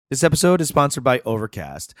This episode is sponsored by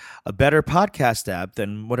Overcast, a better podcast app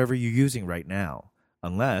than whatever you're using right now,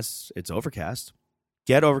 unless it's Overcast.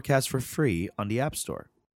 Get Overcast for free on the App Store.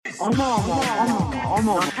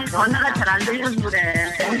 전화가 잘 안 들려서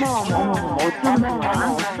그래.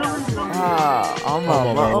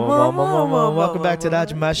 Welcome back to the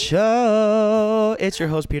Ajumma Show. It's your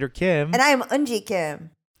host, Peter Kim. And I'm Eunji Kim.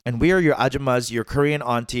 And we are your Ajumas, your Korean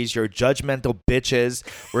aunties, your judgmental bitches.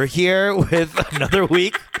 We're here with another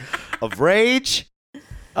week of rage,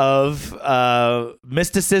 of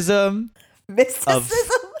mysticism, of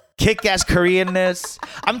kick-ass Koreanness.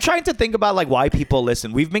 I'm trying to think about like why people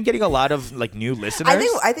listen. We've been getting a lot of like new listeners.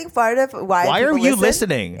 I think part of why are you listen,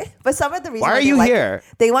 listening? But some of the reasons why are you here?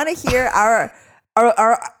 They want to hear our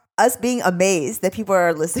us being amazed that people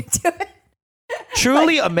are listening to it.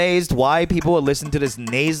 Truly amazed why people would listen to this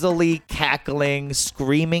nasally, cackling,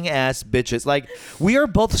 screaming ass bitches. Like, we are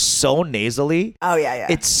both so nasally. Oh, yeah.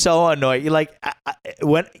 It's so annoying. Like,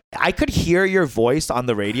 when I could hear your voice on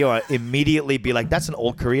the radio, I immediately be like, that's an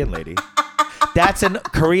old Korean lady. That's a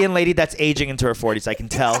Korean lady that's aging into her 40s. I can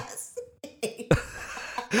tell.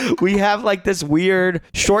 We have like this weird,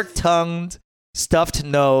 short-tongued, stuffed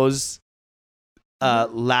nose,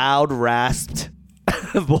 loud, rasped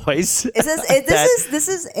voice. This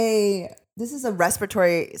is a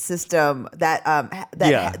respiratory system that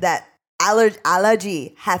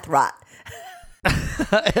allergy hath wrought.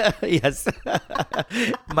 Yes.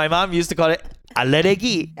 My mom used to call it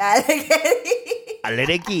allergy.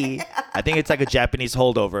 Allergy. I think it's like a Japanese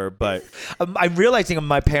holdover, but I'm realizing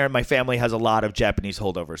my family has a lot of Japanese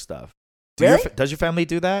holdover stuff. Really? Does your family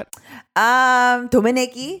do that?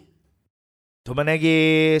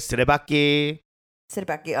 도메네기, 쓰레받기.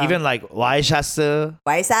 Even like 와이샤스.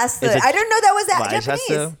 와이샤스. I don't know that was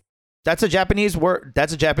Japanese. That's a Japanese word.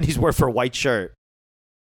 That's a Japanese word for white shirt.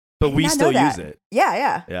 But we still use it.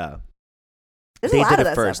 Yeah. They did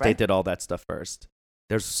it first. Right? They did all that stuff first.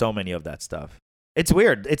 There's so many of that stuff. It's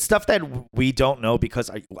weird. It's stuff that we don't know because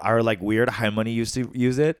our like weird Harmony used to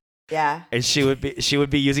use it. Yeah. And she would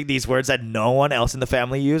be using these words that no one else in the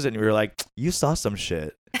family used, and we were like, you saw some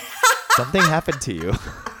shit. Something happened to you.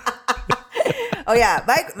 Oh yeah,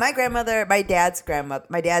 my grandmother, my dad's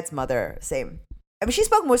mother, same. I mean, she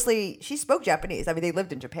spoke Japanese. I mean, they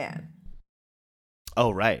lived in Japan.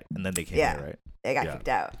 Oh right, and then they came here, right? They got kicked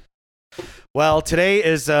out. Well, today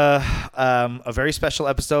is a very special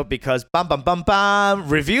episode because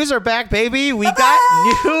reviews are back, baby. We got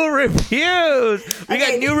new reviews. We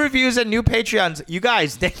got new reviews and new Patreons. You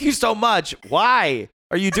guys, thank you so much. Why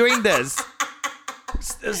are you doing this?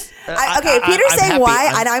 Peter's saying happy.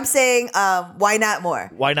 Why, and I'm saying why not more?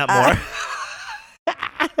 Why not more?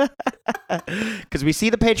 Because we see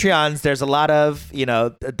the Patreons. There's a lot of,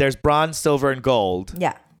 there's bronze, silver, and gold.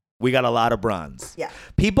 Yeah. We got a lot of bronze. Yeah.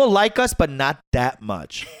 People like us, but not that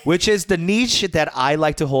much, which is the niche that I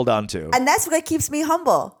like to hold on to. And that's what keeps me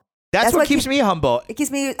humble. That's what keeps me humble. It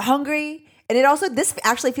keeps me hungry. And it also, this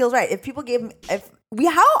actually feels right.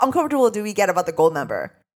 How uncomfortable do we get about the gold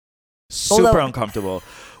member? Super uncomfortable.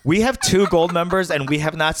 We have 2 gold members and we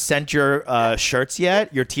have not sent your shirts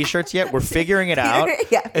yet, your t-shirts yet. We're figuring it out.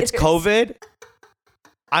 It's COVID.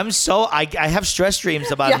 I have stress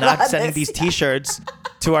dreams about not sending these t-shirts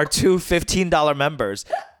to our 2 $15 members.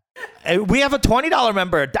 And we have a $20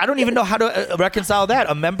 member. I don't even know how to reconcile that.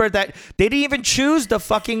 A member that they didn't even choose the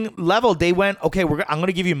fucking level. They went, okay, I'm going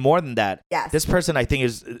to give you more than that. Yes. This person I think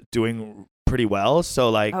is doing pretty well. So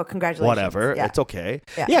like, congratulations. Whatever. Yeah. It's okay.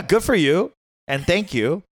 Yeah, good for you. And thank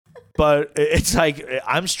you. But it's like,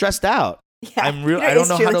 I'm stressed out. Yeah, I don't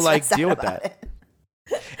know how to like deal with that.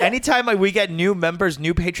 Anytime we get new members,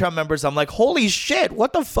 new Patreon members, I'm like, holy shit,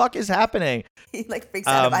 what the fuck is happening? He like freaks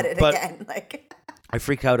out about it again. Like I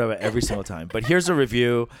freak out about it every single time. But here's a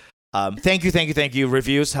review. Thank you.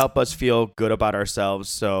 Reviews help us feel good about ourselves.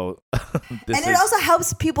 So it also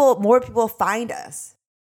helps more people find us.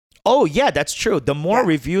 Oh yeah, that's true. The more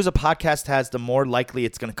reviews a podcast has, the more likely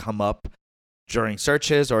it's going to come up during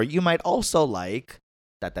searches, or you might also like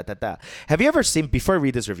Have you ever seen, before I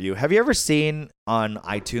read this review, have you ever seen on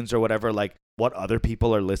iTunes or whatever, like what other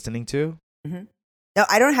people are listening to? Mm-hmm. No,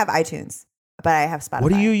 I don't have iTunes, but I have Spotify.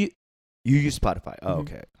 What do you use Spotify? Oh,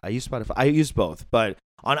 okay. I use Spotify. I use both, but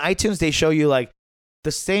on iTunes, they show you like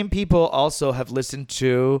the same people also have listened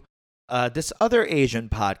to this other Asian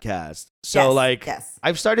podcast. So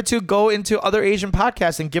I've started to go into other Asian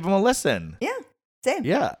podcasts and give them a listen. Yeah, same.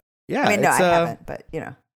 Yeah. I mean, no, I haven't, but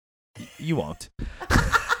You won't.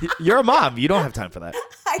 You're a mom. You don't have time for that.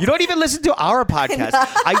 You don't even listen to our podcast.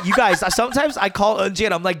 You guys, sometimes I call Eunji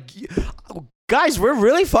and I'm like, guys, we're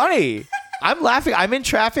really funny. I'm laughing. I'm in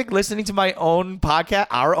traffic listening to my own podcast,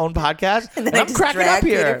 our own podcast, and then I'm cracking up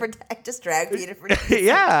here. I just drag Peter for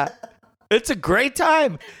yeah. It's a great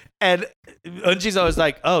time. And Unji's always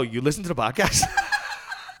like, oh, you listen to the podcast?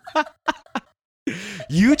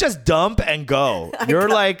 You just dump and go. You're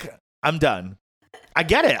like, I'm done. I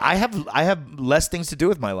get it. I have less things to do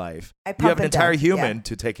with my life. You have an entire human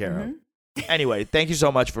to take care of. Anyway, thank you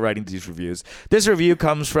so much for writing these reviews. This review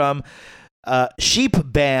comes from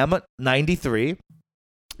SheepBam93.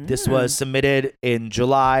 This was submitted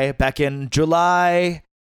back in July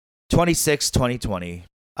 26, 2020.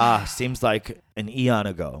 Seems like an eon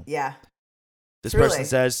ago. Yeah. This person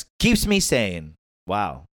says, keeps me sane.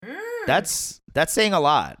 Wow. That's saying a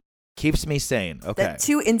lot. Keeps me sane. Okay. That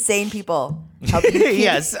two insane people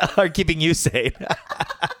yes, are keeping you sane.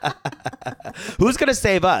 Who's going to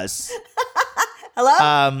save us?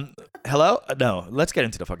 Hello? Hello? No, let's get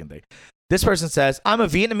into the fucking thing. This person says, I'm a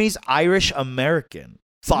Vietnamese Irish American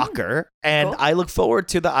fucker, and cool. I look forward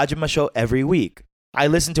to the Ajima show every week. I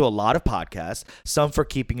listen to a lot of podcasts, some for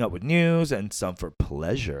keeping up with news and some for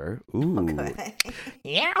pleasure. Ooh. Okay.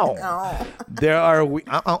 Ow. There are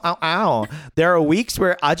There are weeks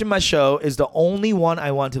where Ajima show is the only one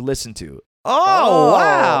I want to listen to. Oh,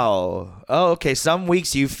 wow. Oh, okay. Some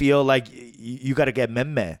weeks you feel like you got to get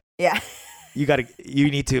meme. Yeah. You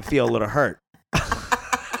need to feel a little hurt.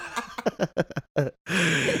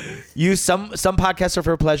 Some podcasts are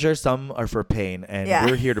for pleasure, some are for pain, and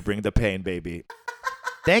we're here to bring the pain, baby.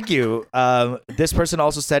 Thank you. This person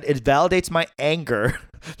also said, it validates my anger,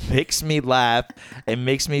 makes me laugh, and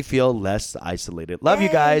makes me feel less isolated. Love you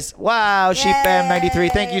guys. Wow,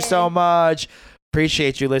 SheepBam93, thank you so much.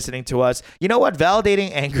 Appreciate you listening to us. You know what?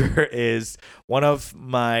 Validating anger is one of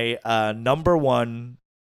my number one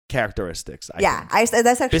characteristics. That's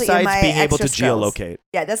actually besides in my being able to skills. geolocate.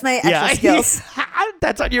 Yeah, that's my extra skills.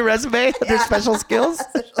 That's on your resume. There's special skills.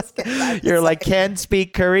 You're like can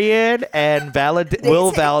speak Korean and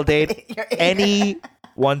will validate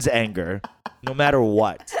anyone's anger, no matter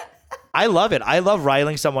what. I love it. I love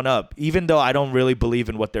riling someone up, even though I don't really believe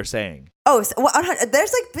in what they're saying. Oh,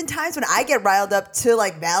 there's like been times when I get riled up to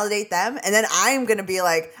like validate them, and then I'm gonna be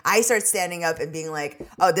like, I start standing up and being like,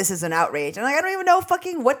 "Oh, this is an outrage." I'm like, I don't even know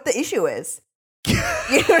fucking what the issue is. You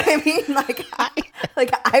know what I mean?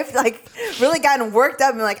 I've really gotten worked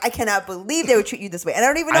up and like, I cannot believe they would treat you this way, and I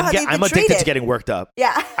don't even know how they've been treated. I'm addicted to getting worked up.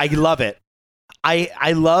 Yeah, I love it.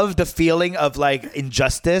 I love the feeling of like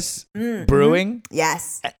injustice brewing.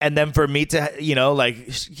 Yes. And then for me to,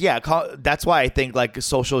 that's why I think like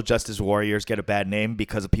social justice warriors get a bad name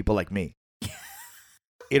because of people like me.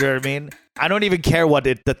 You know what I mean? I don't even care what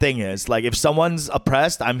the thing is. Like if someone's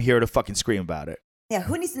oppressed, I'm here to fucking scream about it. Yeah.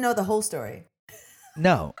 Who needs to know the whole story?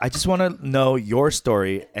 No, I just want to know your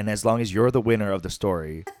story. And as long as you're the winner of the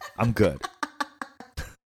story, I'm good.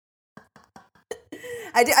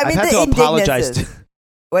 I've had to apologize. You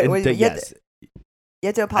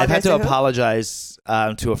had to apologize. I've had to apologize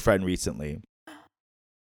to a friend recently,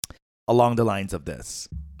 along the lines of this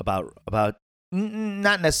about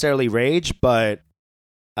not necessarily rage, but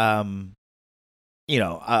I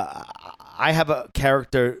have a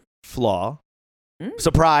character flaw.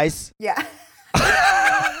 Surprise! Yeah.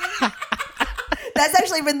 That's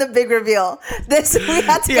actually been the big reveal. We had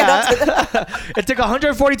to get up to It took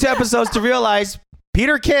 142 episodes to realize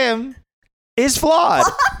Peter Kim is flawed.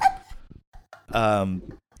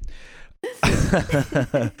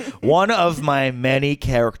 One of my many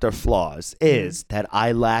character flaws is that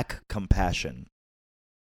I lack compassion.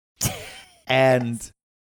 And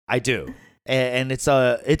I do. And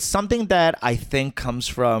it's something that I think comes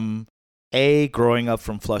from growing up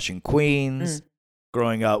from Flushing, Queens,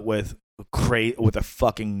 growing up with a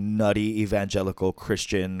fucking nutty evangelical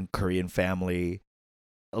Christian Korean family.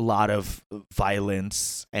 A lot of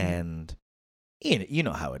violence and you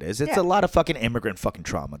know how it is. It's a lot of fucking immigrant fucking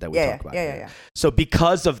trauma that we talk about. Yeah. So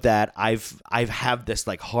because of that, I've have this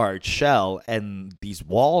like hard shell and these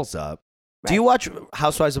walls up. Right. Do you watch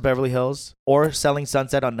Housewives of Beverly Hills or Selling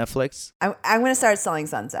Sunset on Netflix? I'm gonna start Selling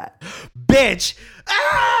Sunset. Bitch!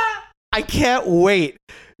 I can't wait.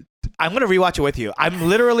 I'm gonna rewatch it with you. I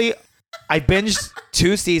binged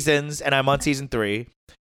 2 seasons and I'm on season 3.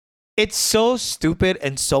 It's so stupid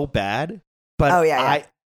and so bad, but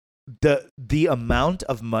the amount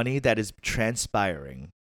of money that is transpiring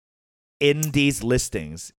in these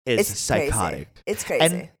listings is psychotic. Crazy. It's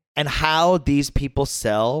crazy. And how these people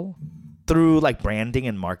sell through like branding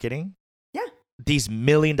and marketing. Yeah. These $1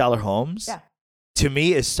 million homes. Yeah. To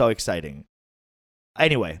me is so exciting.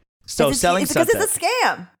 Anyway, so Selling Sunset. Because it's a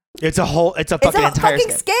scam. It's a fucking entire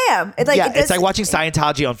scam. It's like watching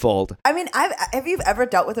Scientology unfold. I mean, have you ever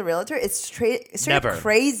dealt with a realtor? It's straight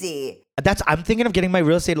crazy. I'm thinking of getting my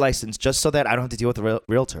real estate license just so that I don't have to deal with a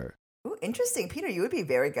realtor. Ooh, interesting, Peter. You would be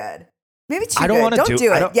very good. Maybe too I don't want to do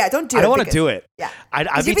it. Don't do it. I don't want to do it. Yeah,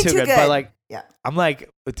 I'd be too good. But like, yeah. I'm like,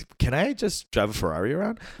 can I just drive a Ferrari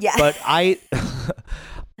around? Yeah. But I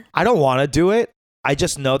don't want to do it. I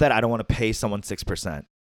just know that I don't want to pay someone 6%.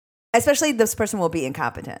 Especially this person will be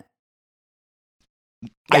incompetent. Yeah.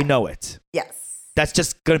 I know it. Yes. That's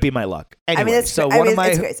just going to be my luck. Anyway, it's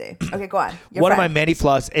crazy. Okay, go on. One of my many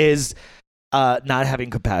flaws is not having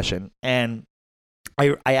compassion. And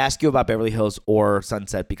I ask you about Beverly Hills or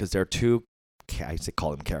Sunset because there are two, I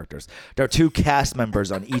call them characters. There are two cast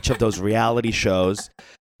members on each of those reality shows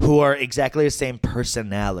who are exactly the same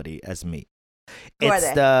personality as me. Who are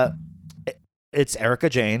they? It's Erica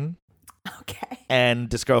Jane. Okay. And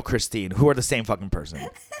this girl Christine, who are the same fucking person.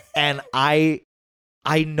 And I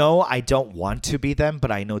know I don't want to be them,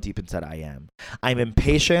 but I know deep inside I am. I'm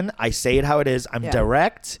impatient. I say it how it is. I'm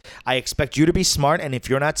direct. I expect you to be smart. And if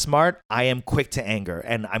you're not smart, I am quick to anger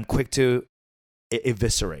and I'm quick to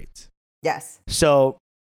eviscerate. Yes. So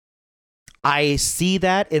I see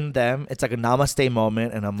that in them. It's like a namaste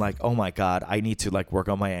moment. And I'm like, oh my God, I need to like work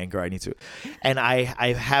on my anger. I need to. And I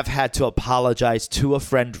have had to apologize to a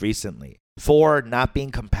friend recently for not being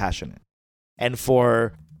compassionate and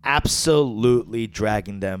for absolutely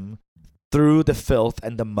dragging them through the filth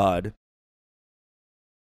and the mud.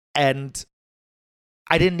 And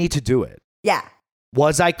I didn't need to do it. Yeah.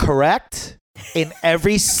 Was I correct in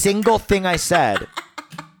every single thing I said?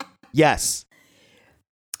 Yes.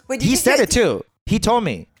 Wait, he said it too. He told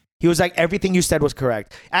me. He was like, everything you said was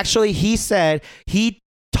correct. Actually, he said he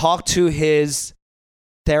talked to his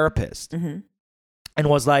therapist and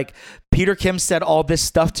was like, Peter Kim said all this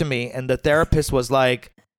stuff to me. And the therapist was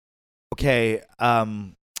like, okay,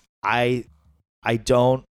 I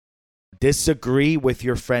don't disagree with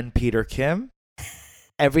your friend Peter Kim.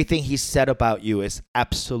 Everything he said about you is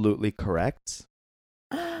absolutely correct.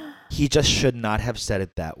 He just should not have said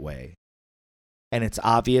it that way. And it's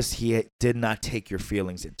obvious he did not take your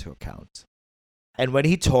feelings into account. And when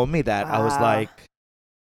he told me that, I was like,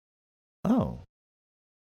 oh,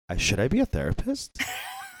 should I be a therapist?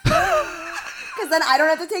 Because then I don't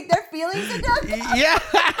have to take their feelings into account. Yeah.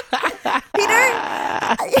 Peter?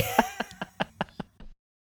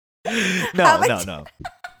 No.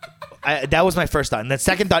 That was my first thought. And the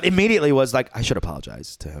second thought immediately was like, I should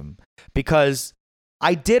apologize to him because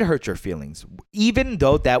I did hurt your feelings, even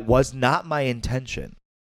though that was not my intention.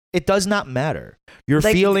 It does not matter. Your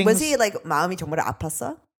feelings. Was he like 마음이 정말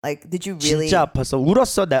아팠어? Like, did you really? 진짜 아팠어.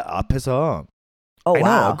 울었어 내 앞에서. Oh, I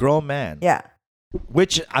wow. know, a grown man. Yeah.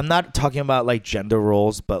 Which I'm not talking about like gender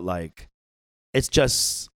roles, but like it's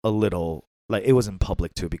just a little like it was in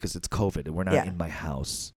public too because it's COVID and we're not in my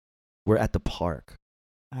house. We're at the park.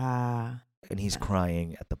 And he's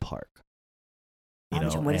crying at the park. You know,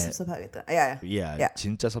 yeah,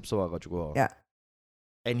 진짜 섭섭해가지고. Yeah.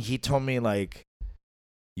 And he told me like,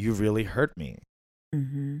 you really hurt me.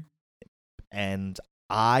 And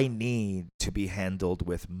I need to be handled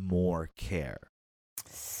with more care.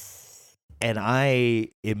 And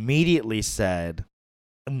I immediately said,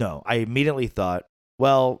 no, I immediately thought,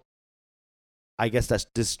 well, I guess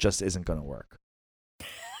this just isn't going to work.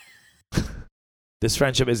 This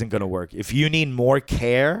friendship isn't going to work. If you need more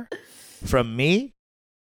care from me,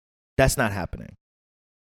 that's not happening.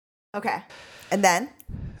 Okay. And then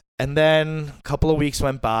a couple of weeks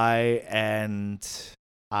went by and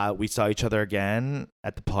we saw each other again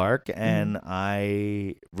at the park and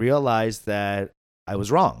I realized that I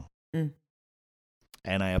was wrong.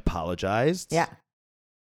 And I apologized. Yeah.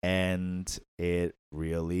 And it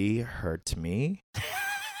really hurt me.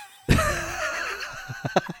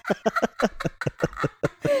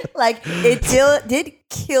 Like, it did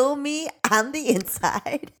kill me on the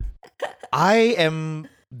inside. I am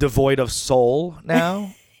devoid of soul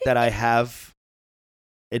now that I have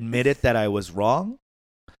admitted that I was wrong.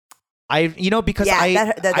 Because I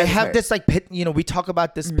have hurt. This like pit, we talk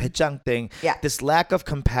about this pitjang thing. Yeah. This lack of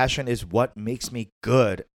compassion is what makes me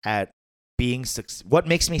good at being what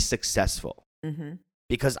makes me successful.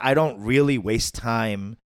 Because I don't really waste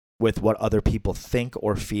time with what other people think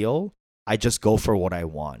or feel. I just go for what I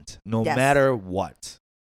want, no matter what.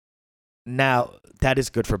 Now, that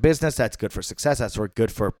is good for business. That's good for success. That's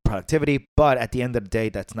good for productivity. But at the end of the day,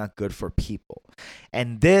 that's not good for people.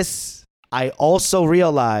 And this, I also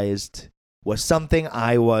realized, was something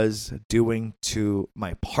I was doing to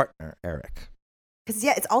my partner, Eric. Because,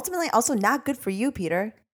 it's ultimately also not good for you,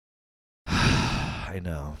 Peter. I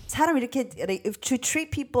know. 사람 이렇게 if to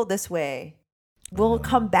treat people this way will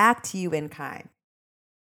come back to you in kind.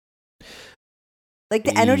 Like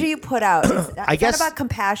the energy you put out, it's not about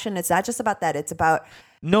compassion. It's not just about that. It's about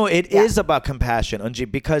no. It is about compassion, Unji,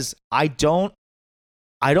 because I don't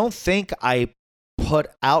think I put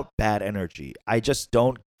out bad energy. I just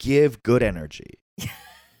don't give good energy.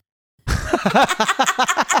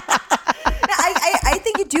 I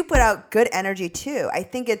think you do put out good energy too. I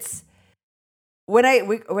think it's when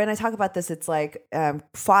I talk about this, it's like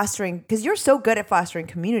fostering, because you're so good at fostering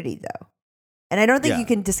community though, and I don't think you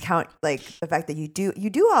can discount like the fact that you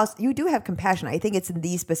do have compassion. I think it's in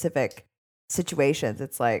these specific situations.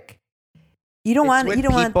 It's like you don't want this.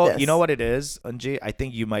 You know what it is, Unji? I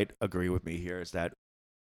think you might agree with me here. Is that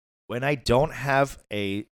when I don't have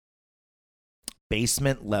a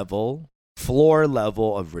basement level, floor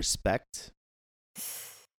level of respect,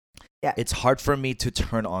 it's hard for me to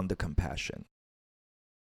turn on the compassion.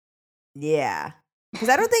 Yeah, because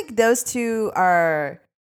I don't think those two are.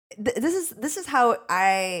 This is how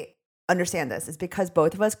I understand this. It's because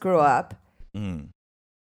both of us grew up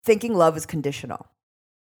thinking love is conditional.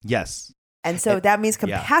 Yes, and so that means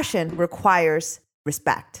compassion requires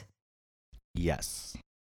respect. Yes,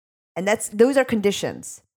 and those are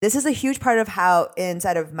conditions. This is a huge part of how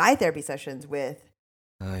inside of my therapy sessions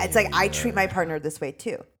it's like I treat my partner this way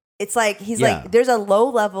too. It's like he's like there's a low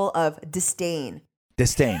level of disdain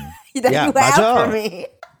that you have 맞아. for me.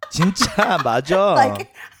 진짜 맞아.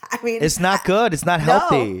 Like, I mean, it's not good. It's not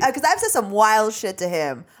healthy. Because I've said some wild shit to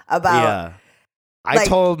him about. Yeah, I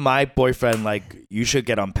told my boyfriend like you should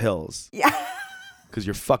get on pills. Yeah, because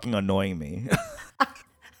you're fucking annoying me.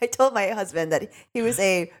 I told my husband that he was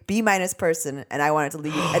a B- person and I wanted to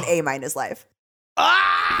lead an A- life.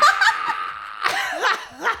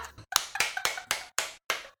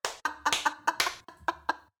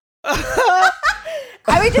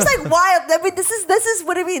 I mean, just like wild. I mean, this is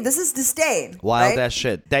what I mean. This is disdain. Wild right? ass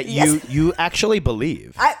shit that you actually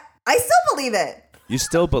believe. I still believe it. You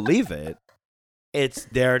still believe it. It's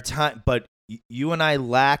their time, but you and I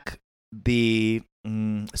lack the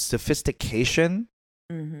sophistication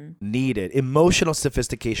needed, emotional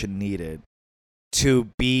sophistication needed to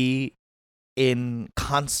be in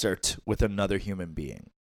concert with another human being.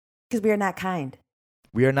 Because we are not kind.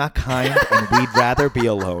 We are not kind, and we'd rather be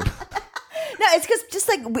alone. No, it's because just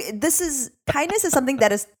like kindness is something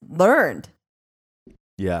that is learned.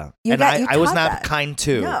 Yeah, I was not kind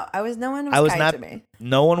too. No, no one was kind to me.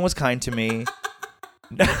 No one was kind to me.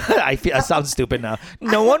 I sound stupid now.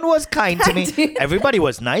 No one was kind to me. Everybody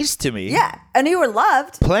was nice to me. Yeah, and you were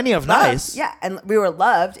loved. Plenty of nice. Yeah, and we were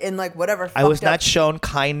loved in like whatever. I was not shown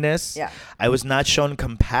kindness. Yeah, I was not shown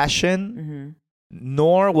compassion.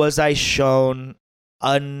 Nor was I shown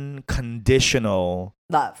unconditional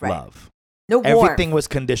love. Right. Love. No warmth. Everything was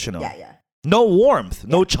conditional. Yeah. No warmth.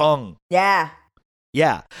 No chung. Yeah.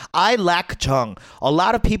 Yeah. I lack chung. A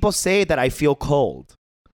lot of people say that I feel cold.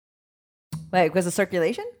 Wait, because of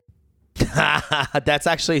circulation? That's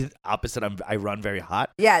actually opposite. I run very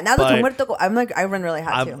hot. Yeah, now that I'm like, I run really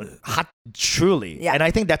hot too. Hot, truly. Yeah. And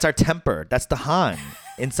I think that's our temper. That's the Han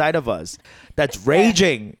inside of us that's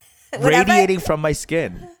raging, radiating from my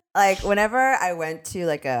skin. Like whenever I went to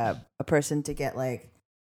like a person to get like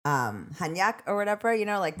hanyak or whatever,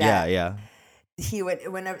 like that. Yeah. He would,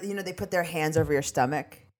 whenever they put their hands over your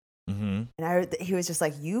stomach, and he was just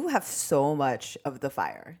like, "You have so much of the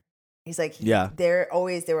fire." He's like, they were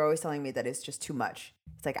always telling me that it's just too much.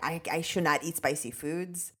 It's like I should not eat spicy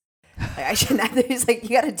foods. Like I should not. He's like, you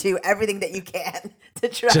got to do everything that you can to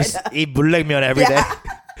try. Just eat 물냉면 every day.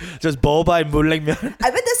 Just boba and 물냉면. I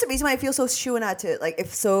bet that's the reason why I feel so shuna to like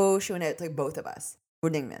both of us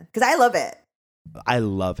물냉면, because I love it. I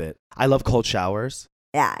love it. I love cold showers.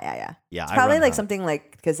 Yeah. Yeah, it's probably like something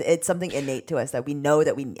like, because it's something innate to us that we know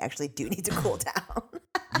that we actually do need to cool down.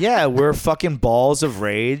 Yeah, we're fucking balls of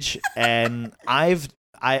rage, and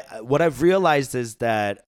what I've realized is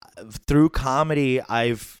that through comedy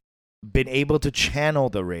I've been able to channel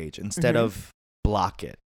the rage instead of block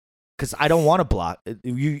it, because I don't want to block it.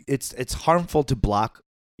 It's harmful to block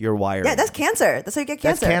your wiring. Yeah, that's cancer. That's how you get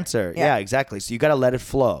cancer. That's cancer. Yeah, exactly. So you got to let it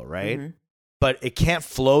flow, right? But it can't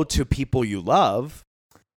flow to people you love.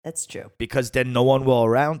 That's true. Because then no one will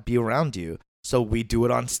be around you. So we do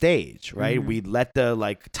it on stage, right? We let the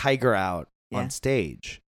like tiger out on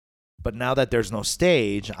stage. But now that there's no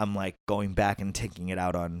stage, I'm like going back and taking it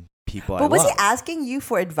out on people I love. But was he asking you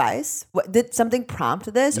for advice? Did something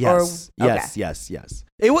prompt this? Yes.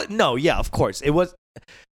 It was of course. He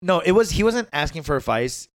wasn't asking for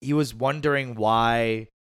advice. He was wondering why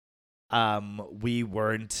we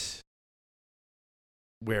weren't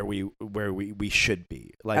where we should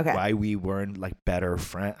be, like Okay. why we weren't like better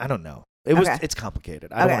friends. I don't know. It's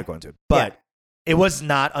complicated. I don't Okay. want to go into it, but it was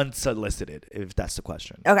not unsolicited, if that's the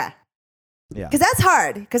question. Okay. Yeah. Because that's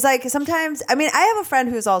hard. Because like sometimes, I mean, I have a friend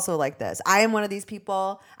who's also like this. I am one of these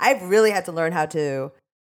people. I've really had to learn how to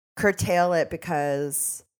curtail it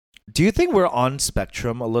because. Do you think we're on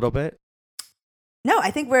spectrum a little bit? No,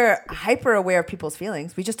 I think we're hyper aware of people's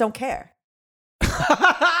feelings. We just don't care.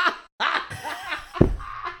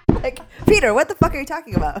 Like, Peter, what the fuck are you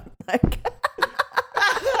talking about? Like,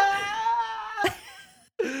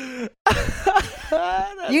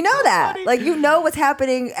 you know that. Funny. Like, you know what's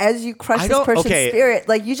happening as you crush this person's spirit.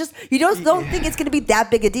 Like, you don't think it's going to be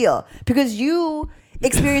that big a deal because you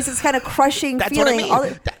experience this kind of crushing feeling. What I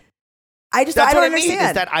mean. I don't understand. Mean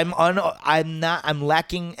is that I'm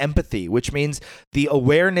lacking empathy, which means the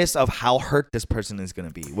awareness of how hurt this person is going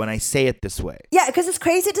to be when I say it this way. Yeah, because it's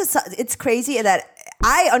crazy that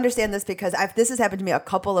I understand this because this has happened to me a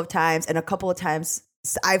couple of times, and a couple of times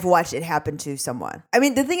I've watched it happen to someone. I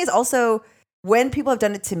mean, the thing is also when people have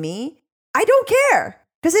done it to me, I don't care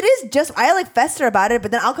because it is just I like fester about it,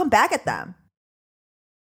 but then I'll come back at them.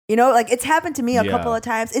 You know, like it's happened to me a couple of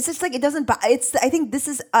times. It's just like it doesn't. I think this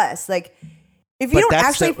is us. Like if you don't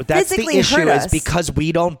actually physically hurt us, is because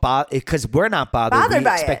we don't because we're not bothered. We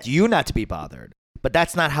expect you not to be bothered. But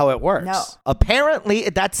that's not how it works. No. Apparently,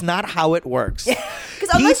 that's not how it works. Because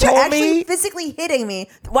unless you're actually physically hitting me,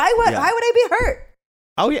 why would I be hurt?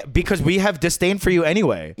 Oh yeah, because we have disdain for you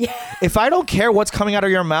anyway. Yeah. If I don't care what's coming out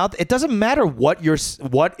of your mouth, it doesn't matter what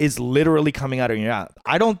is literally coming out of your mouth.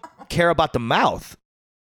 I don't care about the mouth.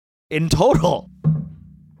 In total,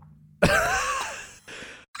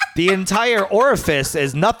 the entire orifice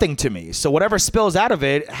is nothing to me. So whatever spills out of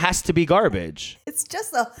it has to be garbage. It's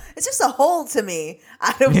just a hole to me.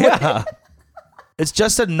 It's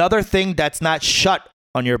just another thing that's not shut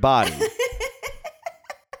on your body.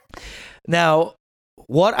 Now,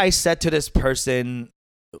 what I said to this person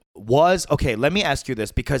was, okay, let me ask you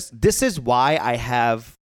this, because this is why I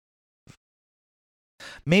have.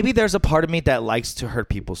 Maybe there's a part of me that likes to hurt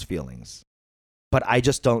people's feelings, but I'm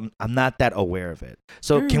not that aware of it.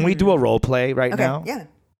 So can we do a role play right now? Yeah.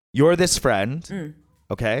 You're this friend.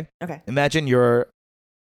 Okay. Okay. Imagine you're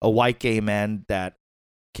a white gay man that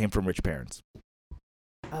came from rich parents.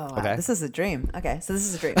 Oh, wow. Okay. This is a dream. Okay. So this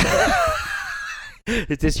is a dream.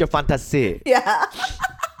 Is this your fantasy? Yeah.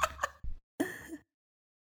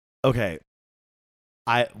 Okay.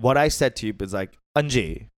 What I said to you is like,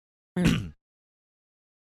 Anji,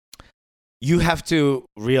 you have to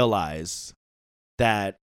realize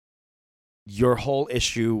that your whole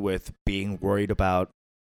issue with being worried about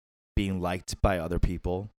being liked by other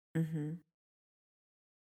people,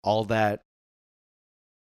 all that,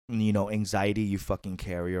 anxiety you fucking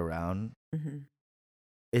carry around,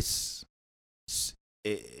 it's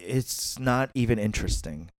not even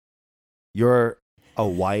interesting. You're a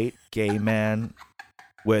white gay man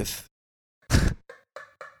with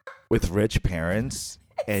rich parents.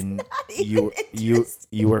 And you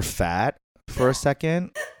were fat for a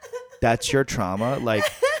second. That's your trauma. Like,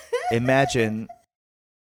 imagine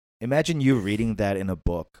you reading that in a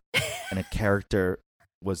book, and a character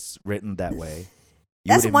was written that way.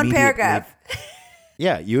 That's one paragraph.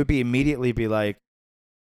 Yeah, you would immediately be like,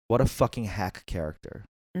 "What a fucking hack character."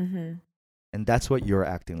 And that's what you're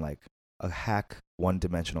acting like, a hack,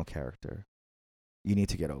 one-dimensional character. You need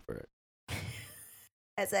to get over it.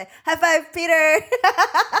 I say, high five, Peter.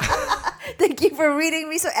 Thank you for reading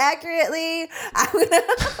me so accurately.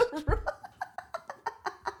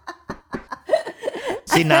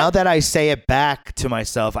 See, now that I say it back to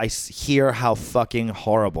myself, I hear how fucking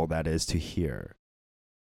horrible that is to hear.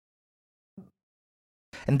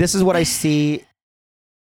 And this is what I see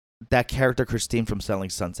that character Christine from Selling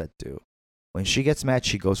Sunset do. When she gets mad,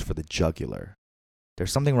 she goes for the jugular.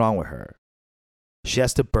 There's something wrong with her. She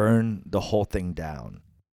has to burn the whole thing down.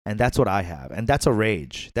 And that's what I have. And that's a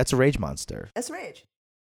rage. That's a rage monster. That's rage.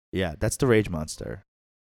 Yeah, that's the rage monster.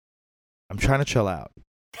 I'm trying to chill out.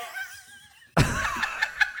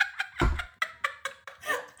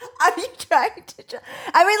 Are you trying to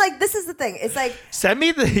I mean, like, this is the thing. It's like, send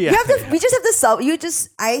me the. Yeah. We just have to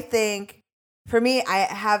I think, for me,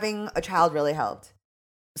 having a child really helped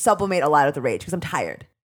sublimate a lot of the rage because I'm tired.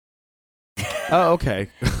 Oh, okay.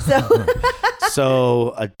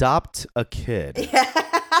 So adopt a kid. Yeah.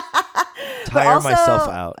 Tire myself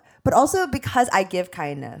out. But also because I give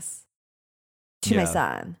kindness to my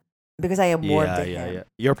son. Because I am warm to him. Yeah.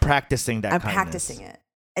 You're practicing that I'm kindness. practicing it.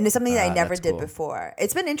 And it's something that I never did before.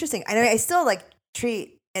 It's been interesting. I know I still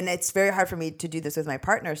treat, and it's very hard for me to do this with my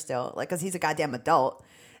partner still, because he's a goddamn adult.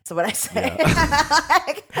 So what I say,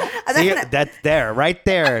 See, that's there, right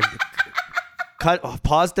there.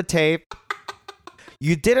 Pause the tape.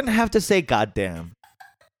 You didn't have to say goddamn.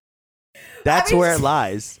 That's where it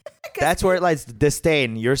lies. That's where it lies.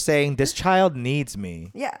 Disdain. You're saying this child needs me.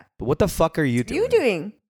 Yeah. But what the fuck are you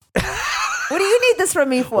doing? What do you need this from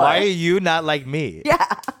me for? Why are you not like me? Yeah.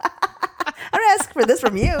 I don't ask for this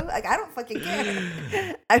from you. Like, I don't fucking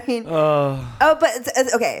care. I mean,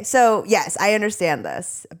 but okay. So yes, I understand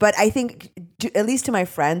this, but I think at least to my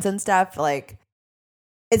friends and stuff, like,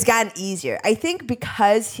 it's gotten easier. I think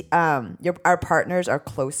because our partners are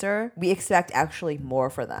closer, we expect actually more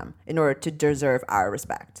for them in order to deserve our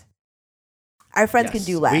respect. Our friends can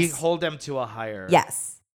do less. We hold them to a higher.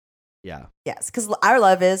 Yes. Yeah. Yes, because our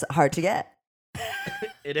love is hard to get.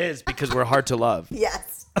 It is because we're hard to love.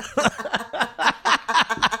 Yes.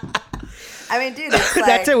 I mean, dude, it's like,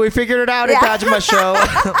 that's it. We figured it out at Tajima Show.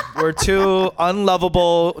 We're two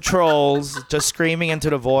unlovable trolls just screaming into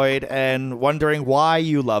the void and wondering why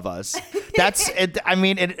you love us. That's it. I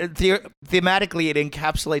mean, thematically, it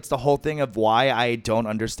encapsulates the whole thing of why I don't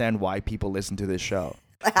understand why people listen to this show.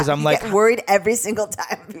 Because I'm like get worried every single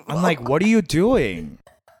time. I'm like, what are you doing?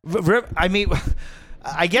 I mean,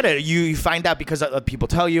 I get it. You find out because people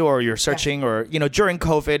tell you, or you're searching, or during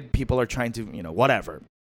COVID, people are trying to whatever.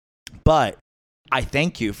 But I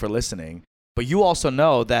thank you for listening. But you also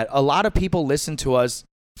know that a lot of people listen to us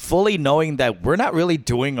fully knowing that we're not really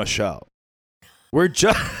doing a show. We're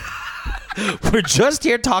just we're just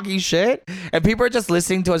here talking shit, and people are just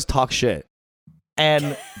listening to us talk shit.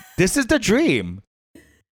 And this is the dream.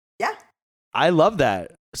 Yeah. I love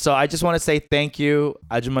that. So I just want to say thank you,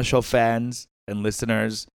 Ajima Show fans and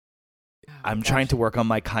listeners. I'm trying to work on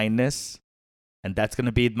my kindness. And that's going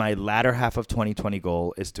to be my latter half of 2020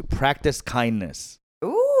 goal, is to practice kindness.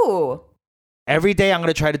 Ooh. Every day I'm going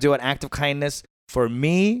to try to do an act of kindness for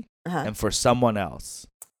me and for someone else.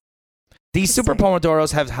 These Super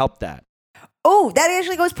Pomodoros have helped that. Oh, that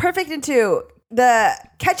actually goes perfect into the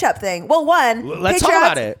ketchup thing. Well, let's talk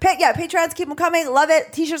about it. Patreons, keep them coming. Love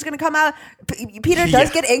it. T-shirt's going to come out. Peter does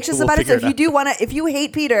get anxious about it. So if you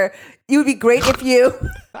hate Peter, it would be great if you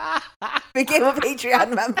became a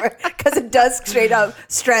Patreon member, because it does straight up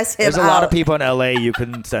stress him out. There's a lot of people in LA you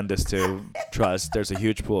can send this to. Trust. There's a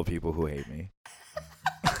huge pool of people who hate me.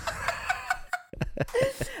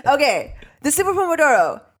 Okay. The Super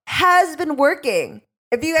Pomodoro has been working.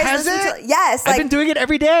 If you guys yes, I've been doing it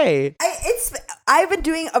every day. I've been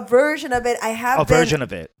doing a version of it. Version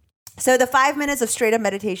of it. So the 5 minutes of straight up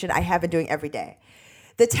meditation, I have been doing every day.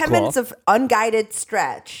 The 10 minutes of unguided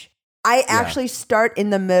stretch, I actually start in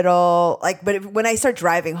the middle. But when I start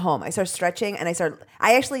driving home, I start stretching, and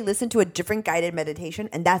I actually listen to a different guided meditation,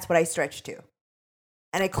 and that's what I stretch to.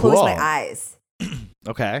 And I close my eyes.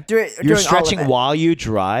 Okay. You're stretching while you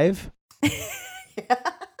drive?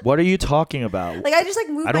 What are you talking about? I just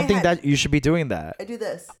move my head. I don't think that you should be doing that. I do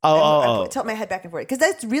this. I tilt my head back and forth. Because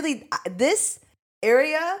that's really, this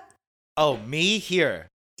area. Oh, me here.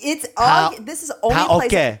 It's all, this is only place.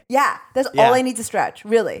 Okay. Yeah. That's all I need to stretch,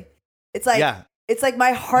 really. It's like, it's like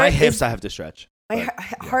my heart. My hips I have to stretch. My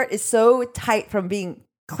heart is so tight from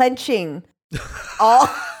clenching all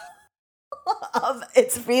of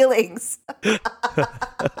its feelings.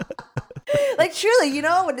 Truly,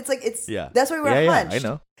 when it's that's why we're hunched. I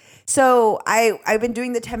know. So I've been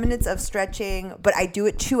doing the 10 minutes of stretching, but I do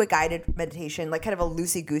it to a guided meditation, kind of a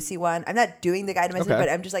loosey-goosey one. I'm not doing the guided meditation, but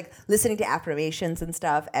I'm just listening to affirmations and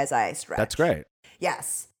stuff as I stretch. That's great.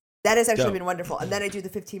 Yes. That has actually been wonderful. And then I do the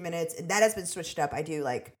 15 minutes, and that has been switched up. I do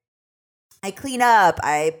I clean up,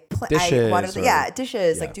 I water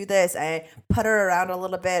dishes, do this. I putter around a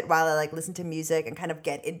little bit while I listen to music and kind of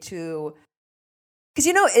get into. Because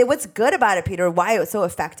what's good about it, Peter, why it was so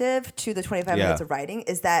effective to the 25 minutes of writing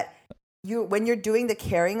is that when you're doing the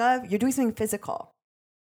carrying of, you're doing something physical.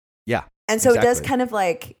 Yeah. And so it does kind of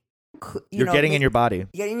you're getting in your body. You're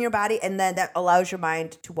getting in your body, and then that allows your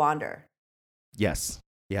mind to wander. Yes.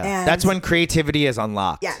 Yeah. And that's when creativity is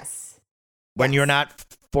unlocked. Yes. When you're not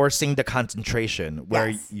forcing the concentration,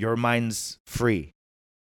 where your mind's free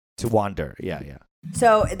to wander. Yeah, yeah.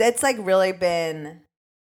 So that's really been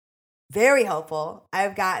very helpful.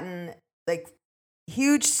 I've gotten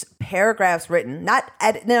huge paragraphs written, not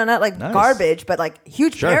nice. Garbage, but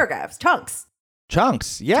huge paragraphs,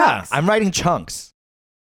 chunks. Yeah. I'm writing chunks.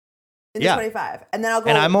 In the 25, and then I'll go.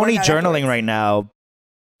 And I'm only journaling right now,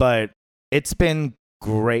 but it's been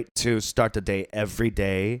great to start the day every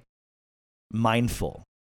day mindful.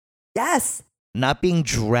 Yes. Not being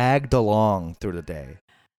dragged along through the day.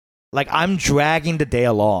 I'm dragging the day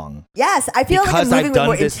along. Yes, I feel I'm moving with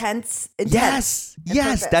more intense. Yes,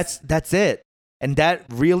 that's it. And that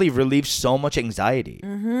really relieves so much anxiety.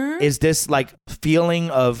 Mm-hmm. Is this like feeling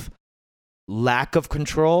of lack of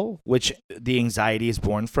control, which the anxiety is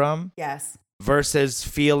born from, Yes. versus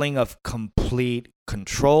feeling of complete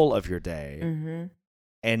control of your day. Mm-hmm.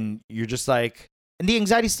 And you're just like, and the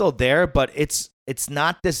anxiety's still there, but it's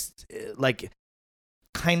not this like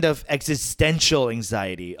kind of existential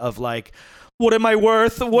anxiety of like, what am I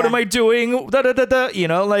worth? What am I doing? Da, da, da, da. You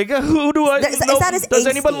know, like, who do I know? Does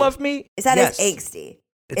anyone love me? Is that as angsty?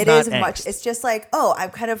 It is much. It's just like, oh,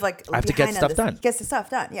 I'm kind of like, I have to get stuff done. Get the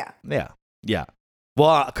stuff done. Yeah. Yeah. Yeah.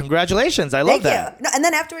 Well, congratulations. I love that. You. No, and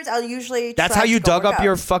then afterwards, I'll usually. That's how you dug up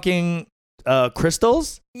your fucking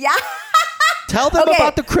crystals? Yeah. Tell them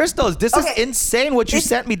about the crystals. This is insane what you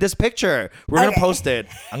sent me, this picture. We're going to post it.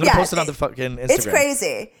 I'm going to post it on the fucking Instagram. It's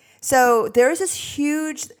crazy. So there's this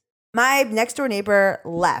huge, my next door neighbor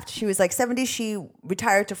left. She was like 70. She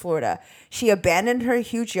retired to Florida. She abandoned her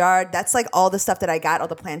huge yard. That's like all the stuff that I got, all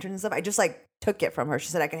the planters and stuff. I just like took it from her. She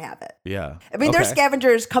said I could have it. Yeah. I mean, there's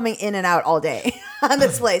scavengers coming in and out all day on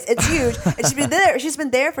this place. It's huge. And she's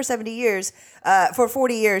been there for 70 years, for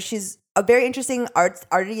 40 years. She's a very interesting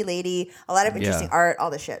arty lady, a lot of interesting art,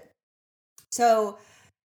 all this shit. So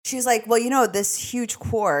she's like, well, you know, this huge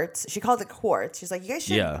quartz, she called it quartz. She's like, you guys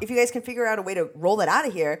should, if you guys can figure out a way to roll it out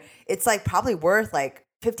of here, it's like probably worth like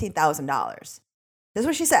 $15,000. That's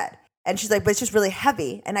what she said. And she's like, but it's just really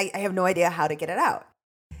heavy. And I have no idea how to get it out.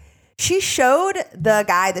 She showed the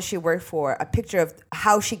guy that she worked for a picture of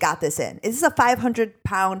how she got this in. This is a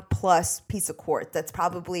 500-pound plus piece of quartz that's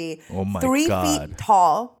probably 3 feet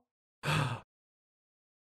tall.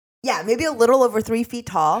 Yeah, maybe a little over 3 feet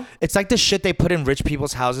tall. It's like the shit they put in rich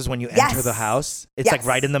people's houses when you enter the house. It's like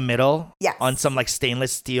right in the middle on some like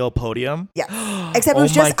stainless steel podium. Yeah, except it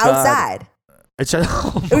was just outside. It's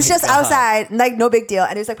just, it was just outside, like no big deal.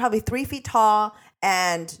 And it was like probably 3 feet tall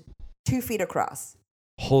and 2 feet across.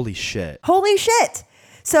 Holy shit. Holy shit.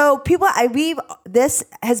 So this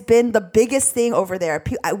has been the biggest thing over there.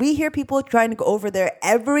 We hear people trying to go over there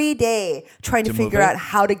every day trying to figure out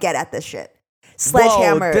how to get at this shit.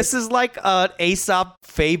 Sledgehammer. Whoa, this is like an Aesop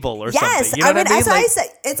fable or something. You know what I mean? That's what I said.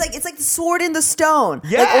 It's like the sword in the stone.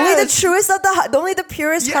 Yes. Like only the truest of only the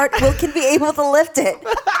purest heart can be able to lift it.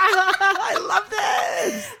 I love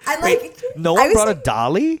this. Wait, no one brought a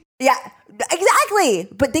dolly? Yeah, exactly.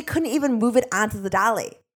 But they couldn't even move it onto the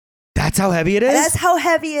dolly. That's how heavy it is? That's how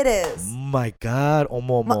heavy it is. Oh my God.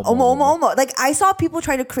 Omo. Like I saw people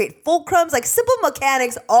trying to create fulcrums, like simple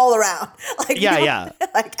mechanics all around. Like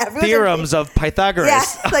like theorems of Pythagoras.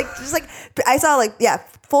 Yeah, like just like I saw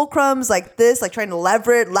fulcrums like this, like trying to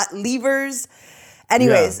leverage levers.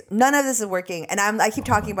 Anyways, none of this is working, and I keep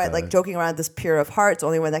talking about like joking around. This pure of heart, the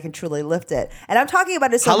only one that can truly lift it, and I'm talking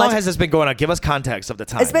about it so much. How long has this been going on? Give us context of the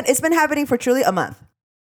time. It's been happening for truly a month.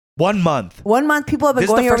 1 month. 1 month. People have been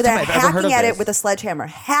going over there hacking at it with a sledgehammer.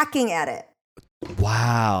 Hacking at it.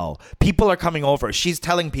 Wow. People are coming over. She's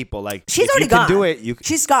telling people like she's already gone. Can do it.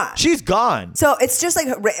 She's gone. She's gone. So it's just like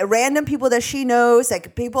random people that she knows,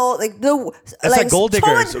 like people like it's like gold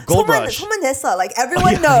diggers, gold rush. Like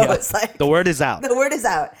everyone knows. Like the word is out. The word is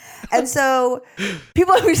out. And so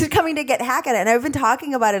people are just coming to get hacked at it. And I've been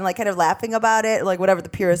talking about it and like kind of laughing about it, like whatever the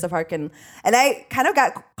purest of heart can. And I kind of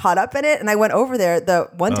got caught up in it. And I went over there the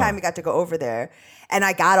one time I got to go over there and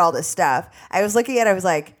I got all this stuff. I was looking at it, I was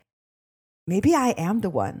like, maybe I am the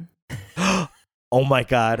one. Oh my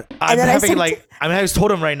God. I just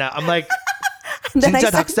told him right now. I'm like,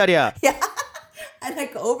 진짜 닭살이야. Yeah. And I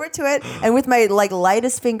go over to it and with my like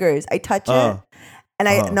lightest fingers, I touch it.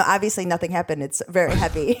 And no, obviously nothing happened. It's very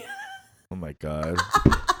heavy. Oh my God.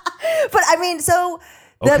 But I mean, so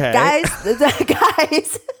the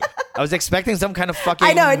guys. I was expecting some kind of fucking.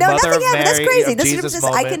 I know, no, Mother nothing happened. That's crazy. This is just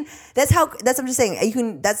That's I'm just saying. You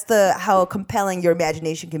can. That's how compelling your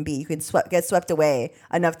imagination can be. You can get swept away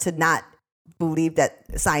enough to not believe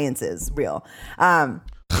that science is real.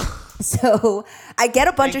 So I get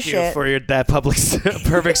a bunch of shit for that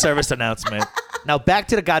perfect service announcement. Now back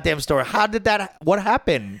to the goddamn store. What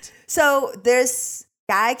happened? So this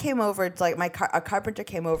guy came over, like a carpenter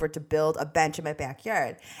came over to build a bench in my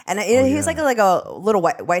backyard, and he's like a little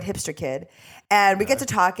white hipster kid, and we get to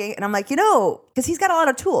talking, and I'm like, because he's got a lot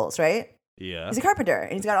of tools, right? Yeah, he's a carpenter,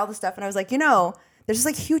 and he's got all this stuff, and I was like, there's just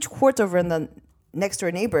like huge quartz over in the next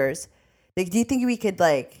door neighbors. Like, do you think we could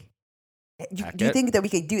do you think that we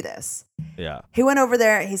could do this? Yeah. He went over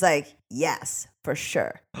there, and he's like, yes, for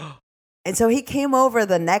sure. And so he came over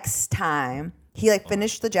the next time. He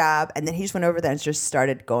finished the job and then he just went over there and just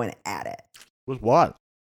started going at it. With what?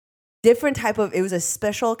 Different type of, it was a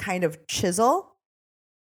special kind of chisel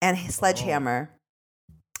and sledgehammer.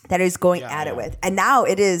 that he's going at it with. And now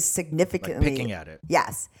it is significantly like picking at it.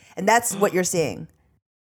 Yes. And that's what you're seeing.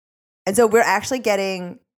 And so we're actually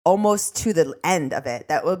getting almost to the end of it.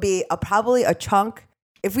 That will be probably a chunk.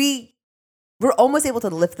 If we're almost able to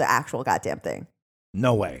lift the actual goddamn thing.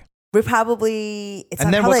 No way. We're probably, it's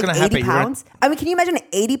and then probably what's like gonna 80 happen? pounds. I mean, can you imagine an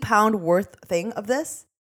 80-pound worth thing of this?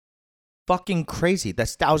 Fucking crazy.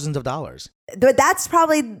 That's thousands of dollars. But that's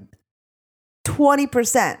probably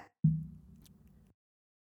 20%.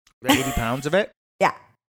 80 pounds of it? Yeah.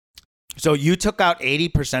 So you took out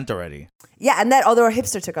 80% already. Yeah, and that although our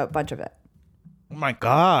hipster took a bunch of it. Oh my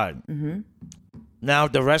God. Mm-hmm. Now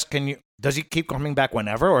the rest, does he keep coming back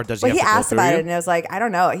whenever, or does he have to go asked about you? it, and I was like, I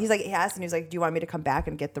don't know. He asked, and he was like, do you want me to come back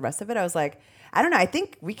and get the rest of it? I was like, I don't know. I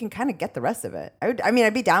think we can kind of get the rest of it.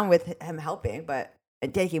 I'd be down with him helping, but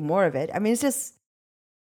and taking more of it. I mean, it's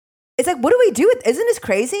like, what do we do with, isn't this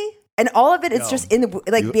crazy? And all of it is just in the,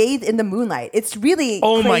 like, bathed in the moonlight. It's really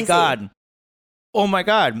Oh crazy. my God. Oh my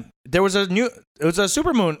God. There was it was a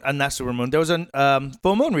supermoon, not supermoon. There was a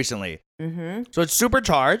full moon recently. Mm-hmm. So it's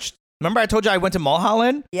supercharged. Remember I told you I went to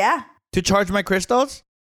Mulholland? Yeah. To charge my crystals?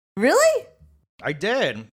 Really? I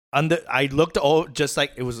did. I looked just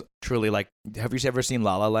like, it was truly like, have you ever seen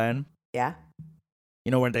La La Land? Yeah.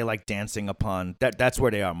 You know, where they like dancing upon, that's where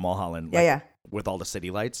they are, Mulholland. Like, yeah. With all the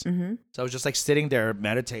city lights. Mm-hmm. So I was just like sitting there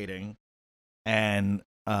meditating, and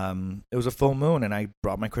it was a full moon, and I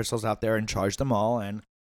brought my crystals out there and charged them all, and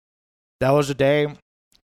that was the day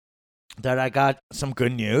that I got some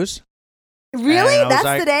good news. Really?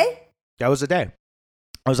 That's the day? That was the day.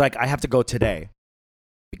 I was like, I have to go today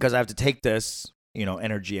because I have to take this,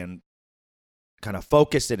 energy and kind of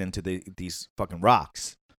focus it into these fucking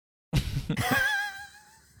rocks.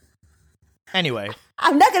 Anyway.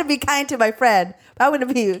 I'm not going to be kind to my friend, but I'm going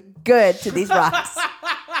to be good to these rocks.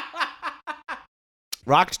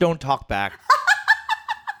 Rocks don't talk back.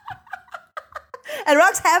 And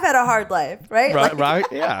rocks have had a hard life, right? Right?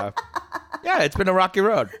 Yeah. Yeah, it's been a rocky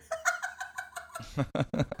road.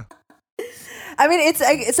 I mean, it's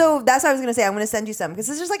like, so that's what I was going to say. I'm going to send you some because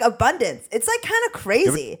it's just like abundance. It's like kind of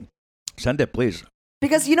crazy. Send it, please.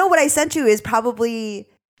 Because what I sent you is probably,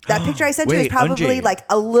 that picture I sent you is probably Angie, like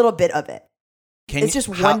a little bit of it. It's just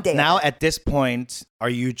one day. Now at this point, are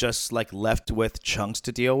you just like left with chunks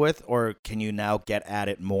to deal with, or can you now get at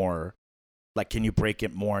it more? Like, can you break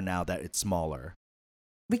it more now that it's smaller?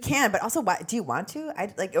 We can, but also, do you want to?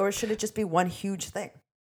 Or should it just be one huge thing?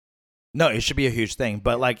 No, it should be a huge thing.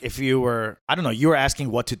 But like, if you were, I don't know, you were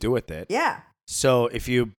asking what to do with it. Yeah. So if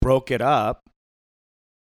you broke it up,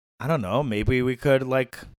 I don't know, maybe we could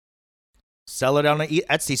like sell it on an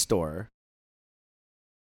Etsy store.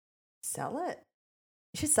 Sell it?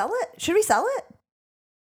 You should sell it? Should we sell it?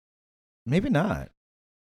 Maybe not.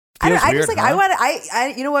 I don't know. I just weird, like, huh?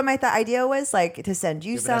 I you know what my idea was? Like, to send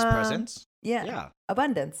you Give some. it as presents? Yeah.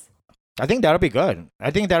 Abundance. I think that'll be good.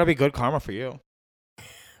 I think that'll be good karma for you.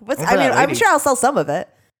 I'm sure I'll sell some of it.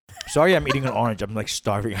 Sorry, I'm eating an orange. I'm like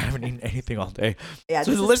starving. I haven't eaten anything all day. Yeah,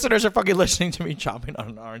 so the listeners are fucking listening to me chomping on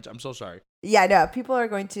an orange. I'm so sorry. Yeah, no, people are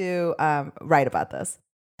going to write about this.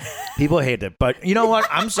 People hate it. But you know what?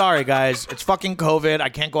 I'm sorry, guys. It's fucking COVID. I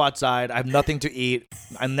can't go outside. I have nothing to eat.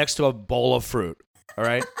 I'm next to a bowl of fruit. All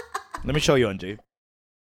right? Let me show you, Angie.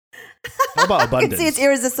 How about abundance? You can see it's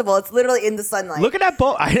irresistible. It's literally in the sunlight. Look at that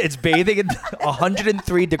bowl. It's bathing in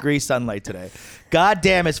 103 degree sunlight today. God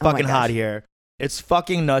damn, it's fucking hot here. It's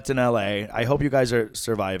fucking nuts in LA. I hope you guys are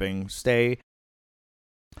surviving. Stay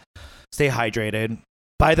hydrated.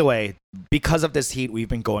 By the way, because of this heat, we've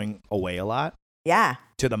been going away a lot. Yeah.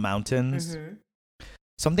 To the mountains. Mm-hmm.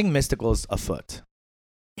 Something mystical is afoot.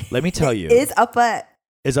 Let me tell you. Is afoot.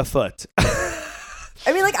 Is afoot.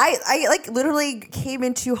 I mean, like, I like literally came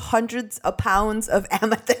into hundreds of pounds of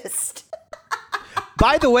amethyst.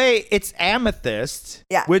 By the way, it's amethyst.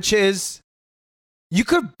 Yeah. Which is, you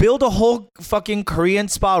could build a whole fucking Korean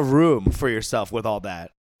spa room for yourself with all that.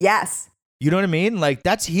 Yes. You know what I mean? Like,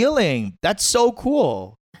 that's healing. That's so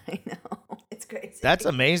cool. I know. It's crazy. That's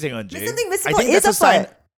amazing, Anji. Something mystical is afoot.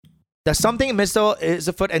 That something mystical is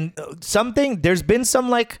afoot. And there's been some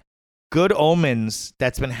like good omens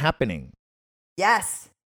that's been happening. Yes.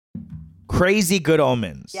 Crazy good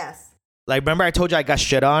omens. Yes. Like, remember I told you I got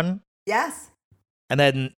shit on? Yes. And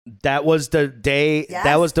then that was the day,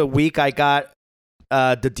 that was the week I got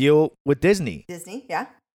the deal with Disney. Disney, yeah.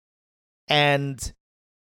 And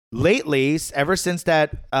lately, ever since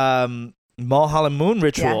that Mulholland Moon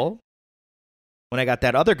ritual, when I got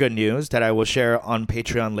that other good news that I will share on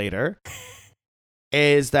Patreon later,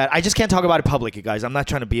 is that I just can't talk about it publicly, guys. I'm not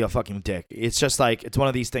trying to be a fucking dick. It's just like, it's one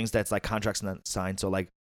of these things that's like contracts not signed. So like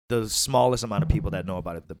the smallest amount of people that know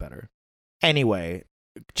about it, the better. Anyway,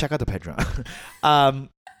 check out the Patreon.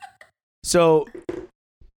 So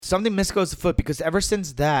something mystical is afoot because ever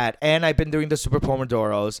since that, and I've been doing the Super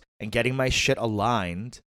Pomodoros and getting my shit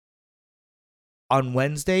aligned. On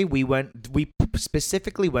Wednesday, we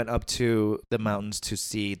specifically went up to the mountains to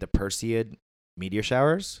see the Perseid meteor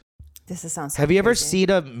showers. Sounds. Have you ever seen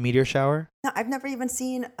a meteor shower? No, I've never even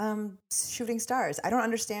seen shooting stars. I don't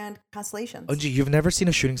understand constellations. Oh, you've never seen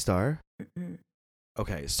a shooting star? Mm-mm.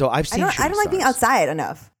 Okay, so I've seen. I don't like being outside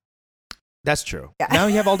enough. That's true. Yeah. Now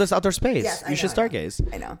you have all this outdoor space. Yes, you should stargaze.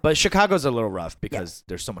 I know. But Chicago's a little rough because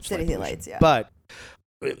there's so much city lights. Yeah. But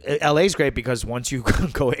LA's great because once you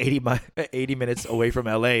go 80 minutes away from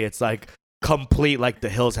LA, it's like complete, like the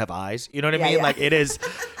hills have eyes. You know what I mean? Yeah. Like it is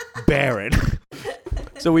barren.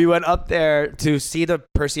 So we went up there to see the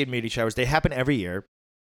Perseid meteor showers. They happen every year.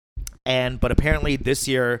 But apparently this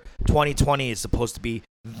year, 2020 is supposed to be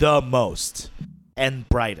the most and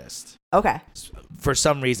brightest. Okay. For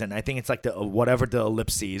some reason, I think it's like whatever the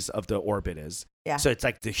ellipses of the orbit is. Yeah. So it's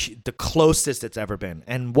like the closest it's ever been.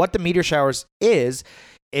 And what the meteor showers is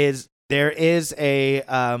there is a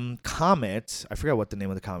comet. I forgot what the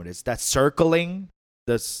name of the comet is. That's circling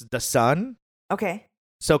the sun. Okay.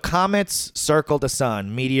 So comets circle the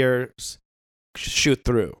sun. Meteors shoot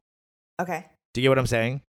through. Okay. Do you get what I'm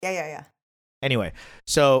saying? Yeah. Anyway,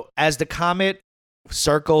 so as the comet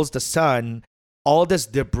circles the sun, all this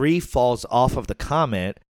debris falls off of the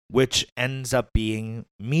comet, which ends up being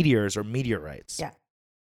meteors or meteorites. Yeah.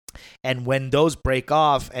 And when those break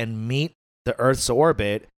off and meet the Earth's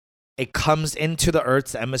orbit, it comes into the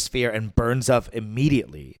Earth's atmosphere and burns up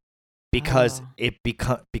immediately because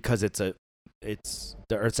it's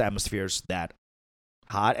the Earth's atmosphere is that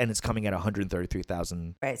hot and it's coming at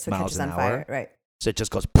 133,000 right, so miles an on hour. Fire. Right. So it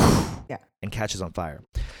just goes and catches on fire.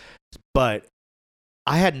 But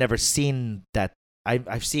I had never seen that.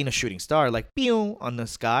 I've seen a shooting star like pew on the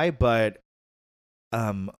sky, but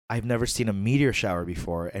I've never seen a meteor shower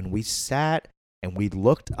before. And we sat and we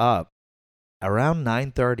looked up around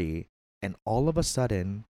 9:30, and all of a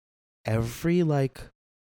sudden, every like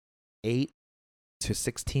 8 to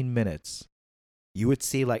 16 minutes, you would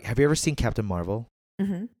see like. Have you ever seen Captain Marvel?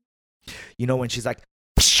 Mm-hmm. You know when she's like,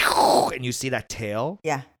 and you see that tail?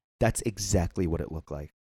 Yeah. That's exactly what it looked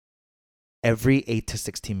like. Every 8 to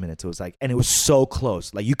 16 minutes, it was like, and it was so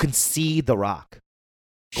close. Like you can see the rock.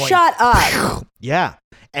 Shut up. Yeah.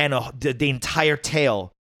 And the entire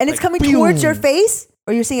tail. And it's coming towards your face?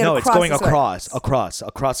 Or you're seeing it across? No, it's going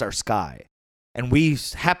across our sky. And we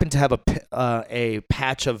happen to have a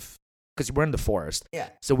patch of, because we're in the forest. Yeah.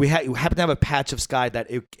 So we happen to have a patch of sky that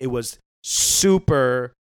it was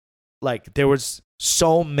super, like there was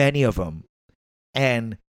so many of them.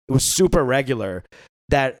 And it was super regular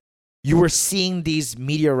that you were seeing these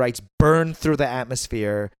meteorites burn through the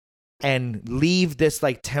atmosphere and leave this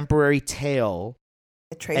like temporary tail.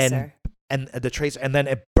 A tracer. And the tracer, and then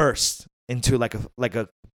it bursts into like a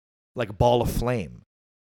ball of flame.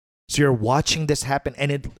 So you're watching this happen,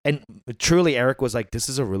 and truly Eric was like, this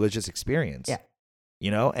is a religious experience. Yeah. You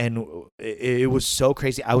know, and it was so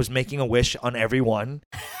crazy. I was making a wish on everyone,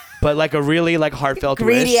 but like a really like heartfelt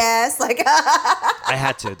greedy wish. ass, like I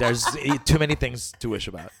had to. There's too many things to wish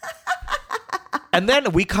about. And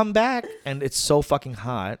then we come back, and it's so fucking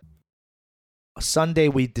hot. Sunday,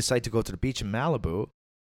 we decide to go to the beach in Malibu.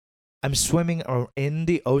 I'm swimming in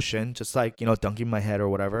the ocean, just like, dunking my head or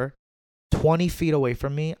whatever. 20 feet away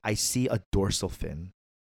from me, I see a dorsal fin.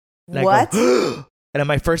 And what? I go, and then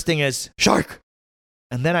my first thing is, shark!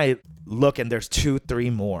 And then I look, and there's 2, 3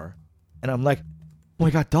 more. And I'm like, oh my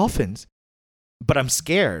God, dolphins. But I'm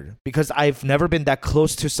scared because I've never been that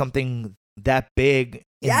close to something that big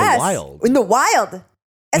in the wild. In the wild.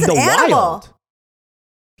 As an animal. Wild.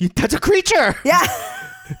 That's a creature. Yeah.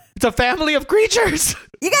 It's a family of creatures.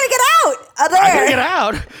 You gotta get out of there. I gotta get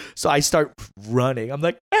out. So I start running. I'm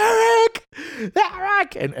like, Eric!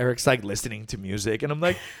 And Eric's like listening to music. And I'm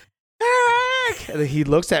like, Eric! And then he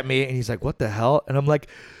looks at me and he's like, what the hell? And I'm like,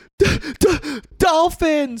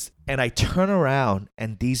 dolphins! And I turn around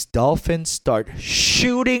and these dolphins start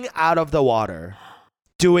shooting out of the water,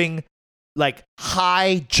 doing like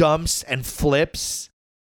high jumps and flips.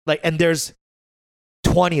 And there's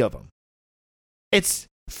 20 of them. It's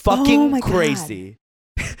fucking crazy.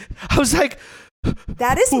 I was like,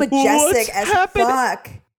 that is majestic as fuck.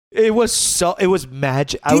 It was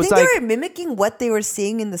magic. Do you think they were mimicking what they were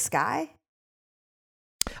seeing in the sky?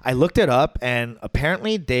 I looked it up, and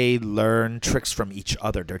apparently they learn tricks from each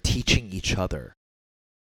other. They're teaching each other.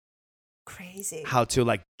 Crazy. How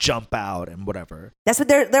to jump out and whatever. That's what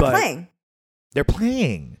they're playing. They're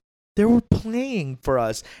playing. They were playing for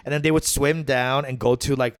us. And then they would swim down and go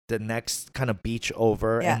to like the next kind of beach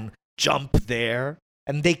over and jump there.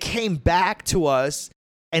 And they came back to us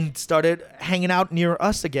and started hanging out near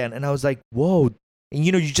us again. And I was like, whoa. And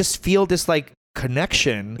you just feel this like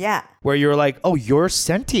connection. Yeah. Where you're like, oh, you're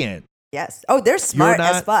sentient. Yes. Oh, they're smart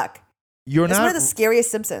as fuck. It's one of the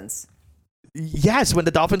scariest Simpsons. Yes, when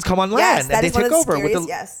the dolphins come on land and they take over.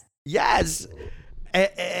 Yes.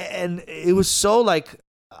 And it was so like,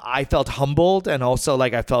 I felt humbled, and also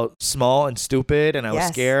like I felt small and stupid, and I was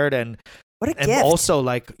scared, and what a and gift. Also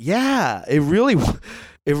like, yeah, it really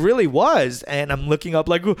was. And I'm looking up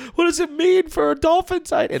like, what does it mean for a dolphin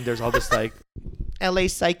site? And there's all this like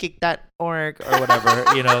lapsychic.org or whatever,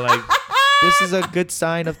 like this is a good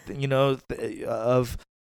sign of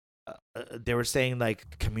they were saying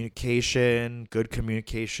like communication, good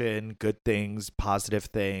things, positive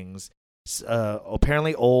things.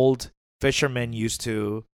 Apparently old fishermen used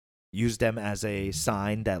to use them as a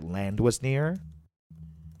sign that land was near.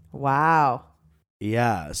 Wow.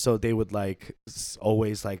 Yeah, so they would like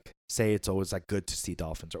always like say it's always like good to see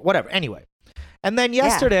dolphins or whatever. Anyway, and then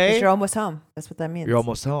yesterday, you're almost home. That's what that means. You're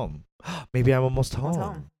almost home. Maybe I'm almost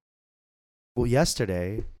home. Well,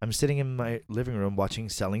 yesterday I'm sitting in my living room watching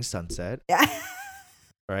Selling Sunset. Yeah.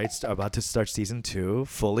 All right, about to start season 2,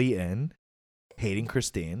 fully in, hating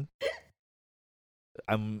Christine.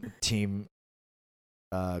 I'm team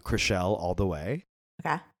Chriselle all the way.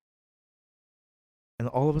 Okay. And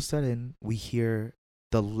all of a sudden, we hear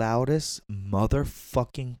the loudest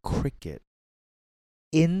motherfucking cricket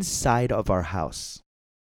inside of our house.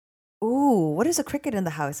 Ooh, what does a cricket in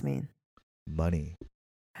the house mean? Money.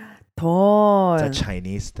 돈. It's a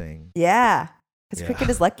Chinese thing. Yeah. Because cricket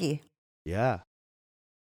is lucky. Yeah.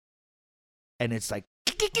 And it's like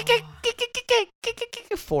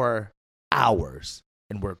for hours.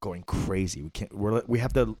 And we're going crazy. We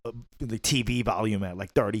have the TV volume at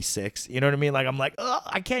like 36. You know what I mean? Like I'm like, oh,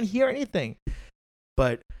 I can't hear anything.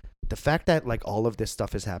 But the fact that like all of this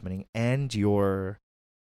stuff is happening and your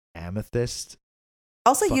amethyst.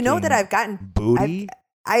 Also, that I've gotten booty.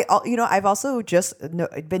 I've also just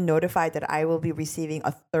been notified that I will be receiving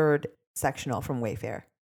a 3rd sectional from Wayfair.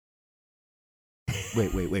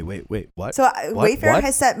 Wait. What? So Wayfair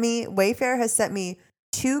has sent me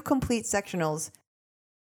 2 complete sectionals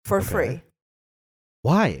for free.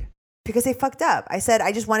 Why? Because they fucked up. I said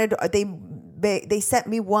I just wanted they sent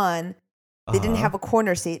me one. They didn't have a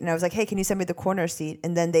corner seat, and I was like, "Hey, can you send me the corner seat?"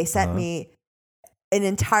 And then they sent me an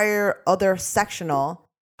entire other sectional,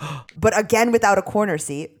 but again without a corner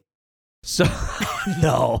seat. So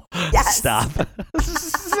no. Yes. Stop.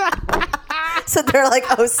 So they're like,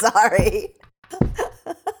 "Oh, sorry."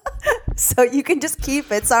 So you can just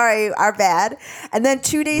keep it. Sorry, our bad. And then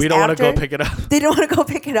 2 days after, we don't want to go pick it up. They don't want to go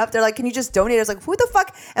pick it up. They're like, can you just donate? I was like, who the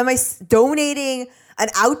fuck am I donating an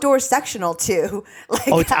outdoor sectional to? Like,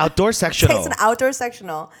 it's outdoor sectional. It's an outdoor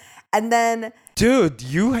sectional. And then, dude,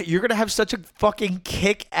 you're gonna have such a fucking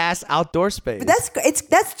kick-ass outdoor space. But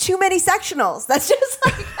that's too many sectionals. That's just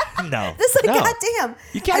like no. That's like goddamn.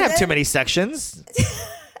 You can't have too many sections.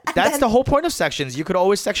 That's the whole point of sections. You could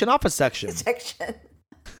always section off a section.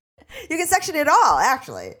 You can section it all,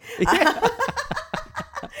 actually. Yeah.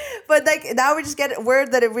 But like now we just get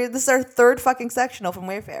word that this is our 3rd fucking sectional from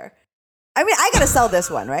Wayfair. I mean, I gotta sell this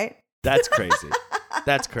one, right? That's crazy.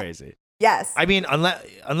 That's crazy. Yes. I mean,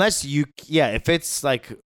 unless if it's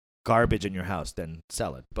like garbage in your house, then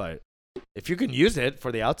sell it. But if you can use it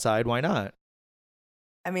for the outside, why not?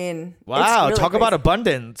 I mean, wow, really talk crazy. about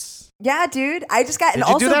abundance. Yeah, dude. I just got. Did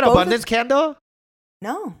you do that abundance candle?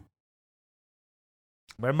 No.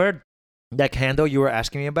 Remember that candle you were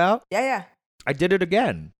asking me about? Yeah. I did it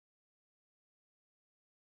again.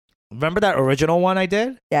 Remember that original one I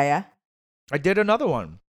did? Yeah. I did another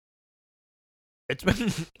one. It's been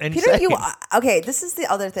insane. Peter, okay, this is the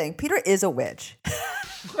other thing. Peter is a witch.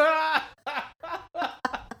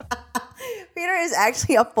 Peter is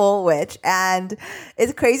actually a full witch, and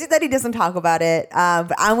it's crazy that he doesn't talk about it.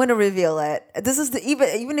 But I'm going to reveal it. This is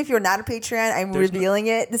even if you're not a Patreon, I'm revealing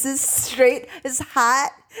it. This is straight. This is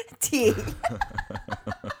hot tea.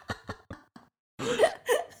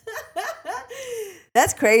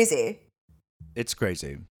 That's crazy. It's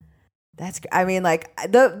crazy. I mean, like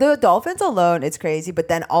the dolphins alone, it's crazy. But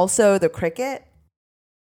then also the cricket.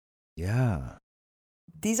 Yeah.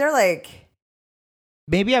 These are like.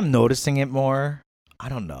 Maybe I'm noticing it more. I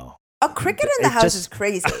don't know. A cricket in the house is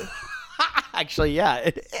crazy. Actually, yeah,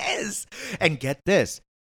 it is. And get this.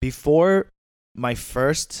 Before my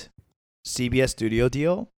first CBS studio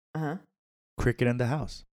deal, cricket in the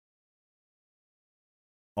house.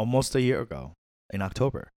 Almost a year ago in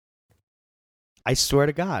October. I swear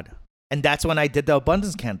to God. And that's when I did the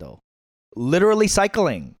abundance candle. Literally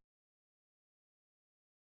cycling.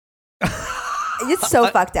 It's so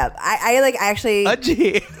fucked up.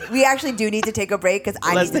 We actually do need to take a break because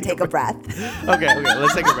I need to take a breath. Okay,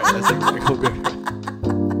 let's take a break. We'll be right back.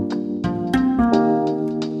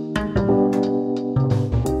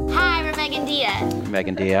 Hi, we're Megan Dia.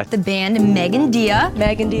 Megan Dia. The band Megan Dia.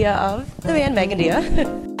 Megan Dia of the band Megan Dia.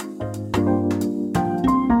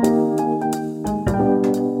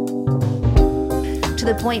 To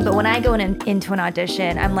the point, but when I go into an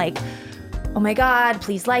audition, I'm like, oh my God,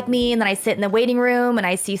 please like me. And then I sit in the waiting room and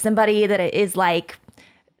I see somebody that is like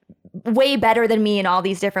way better than me in all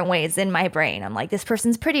these different ways in my brain. I'm like, this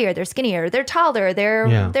person's prettier, they're skinnier, they're taller,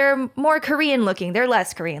 they're more Korean looking, they're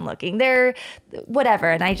less Korean looking, they're whatever.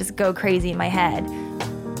 And I just go crazy in my head.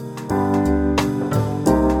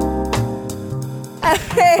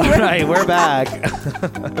 All right, we're back.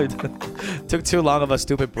 Took too long of a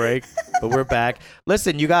stupid break, but we're back.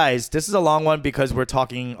 Listen, you guys, this is a long one because we're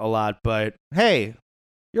talking a lot, but hey,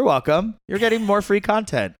 you're welcome. You're getting more free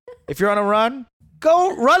content. If you're on a run,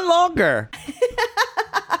 go run longer.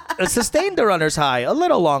 Sustain the runner's high a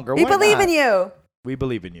little longer. We believe in you. We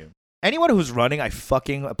believe in you. Anyone who's running, I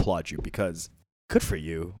fucking applaud you because good for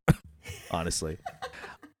you, honestly.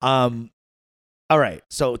 All right,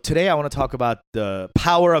 so today I want to talk about the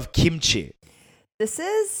power of kimchi. This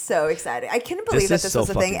is so exciting. I couldn't believe that this was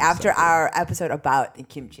a thing after our episode about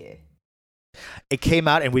kimchi. It came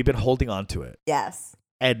out and we've been holding on to it. Yes.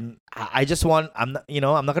 And I just want, I'm not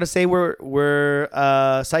going to say we're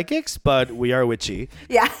psychics, but we are witchy.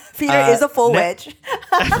 Yeah, Peter is a full witch.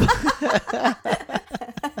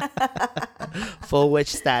 Full witch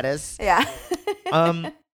status. Yeah.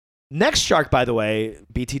 Next Shark, by the way,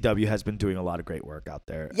 BTW has been doing a lot of great work out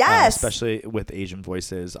there. Yes. Especially with Asian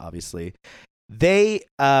voices, obviously. They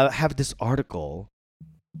have this article,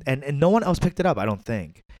 and no one else picked it up, I don't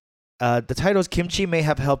think. The title is Kimchi may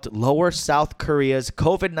have helped lower South Korea's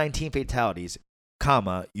COVID-19 fatalities,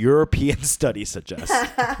 European study suggests.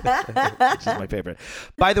 Which is my favorite.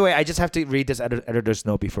 By the way, I just have to read this editor's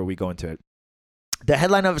note before we go into it. The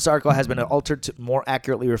headline of this article has been altered to more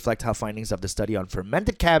accurately reflect how findings of the study on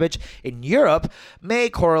fermented cabbage in Europe may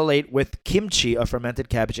correlate with kimchi, a fermented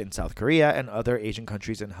cabbage in South Korea and other Asian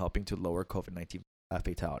countries in helping to lower COVID-19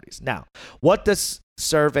 fatalities. Now, what this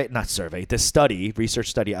research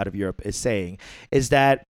study out of Europe is saying is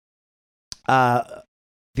that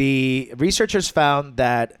the researchers found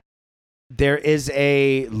that there is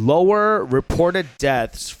a lower reported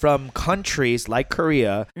deaths from countries like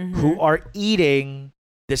Korea who are eating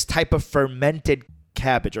this type of fermented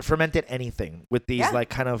cabbage or fermented anything with these like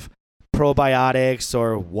kind of probiotics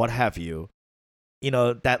or what have you. You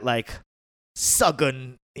know, that like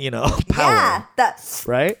sugun, power. Yeah. That's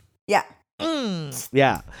right? Yeah.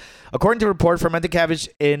 Yeah. According to a report, fermented cabbage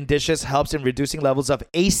in dishes helps in reducing levels of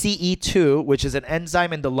ACE2, which is an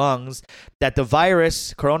enzyme in the lungs that the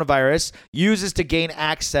coronavirus, uses to gain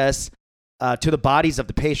access to the bodies of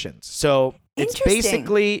the patients. So it's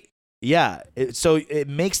basically, it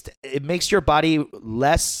makes your body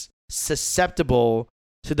less susceptible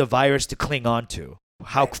to the virus to cling on to.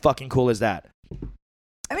 How fucking cool is that?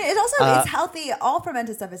 I mean, it's also it's healthy. All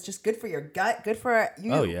fermented stuff is just good for your gut, good for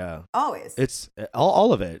you. Oh yeah, always. It's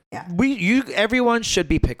all of it. Yeah. Everyone should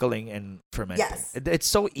be pickling and fermenting. Yes, it's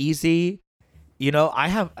so easy.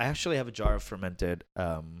 I actually have a jar of fermented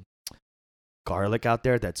garlic out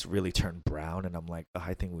there that's really turned brown, and I'm like,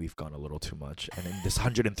 I think we've gone a little too much. And in this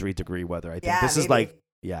 103-degree weather, I think this is like.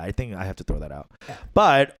 Yeah, I think I have to throw that out. Yeah.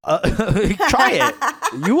 But try it.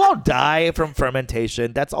 You won't die from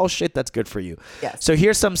fermentation. That's all shit that's good for you. Yes. So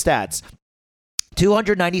here's some stats.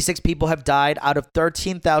 296 people have died out of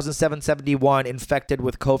 13,771 infected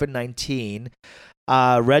with COVID-19,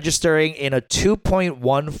 registering in a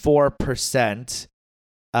 2.14%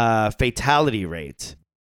 fatality rate.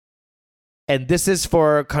 And this is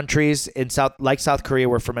for countries in South Korea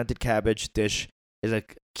where fermented cabbage dish is a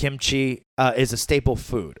kimchi is a staple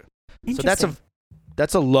food. So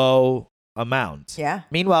that's a low amount. Yeah.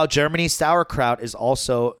 Meanwhile, Germany's sauerkraut is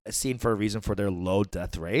also seen for a reason for their low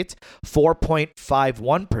death rate,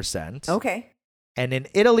 4.51%. Okay. And in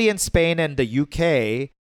Italy and Spain and the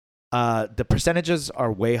UK, the percentages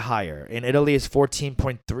are way higher. In Italy, it's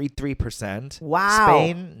 14.33%. Wow.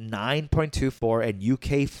 Spain, 9.24%. And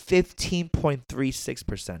UK,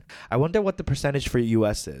 15.36%. I wonder what the percentage for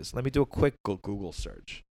US is. Let me do a quick Google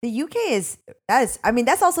search. The UK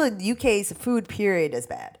that's also UK's food period is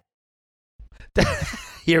bad.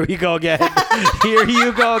 Here we go again. Here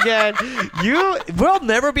you go again. We'll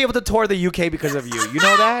never be able to tour the UK because of you. You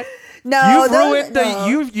know that? No, You've ruined no.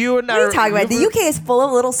 you and What are you talking about? The UK is full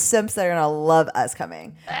of little simps that are gonna love us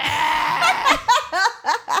coming.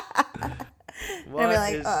 What and be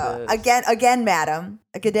like, is oh, this? again, madam,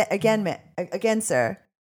 again, sir.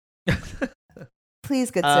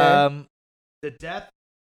 Please, good sir. The death.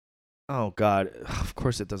 Oh God! Of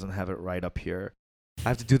course, it doesn't have it right up here. I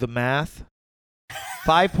have to do the math.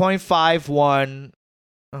 5.51.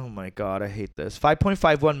 Oh my God, I hate this.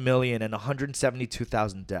 5.51 million and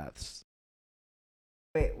 172,000 deaths.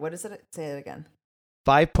 Wait, what is it? Say it again.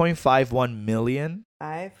 5.51 million.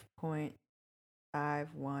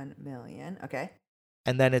 5.51 million. Okay.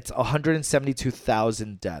 And then it's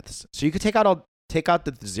 172,000 deaths. So you could take out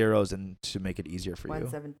the zeros and to make it easier for you.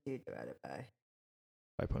 172 divided by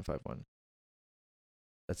 5.51.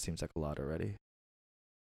 That seems like a lot already.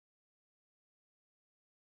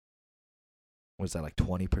 Was that like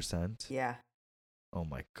 20%? Yeah. Oh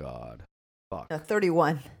my God. Fuck. No,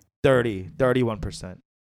 31. 31%.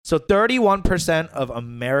 So 31% of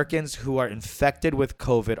Americans who are infected with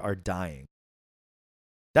COVID are dying.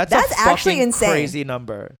 That's a actually fucking insane. Crazy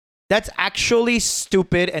number. That's actually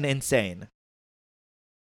stupid and insane.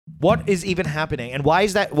 What is even happening? And why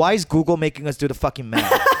is that? Why is Google making us do the fucking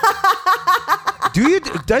math?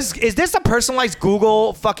 Is this a personalized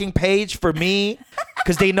Google fucking page for me?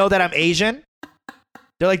 Because they know that I'm Asian?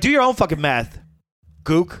 They're like, do your own fucking math,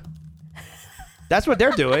 Gook. That's what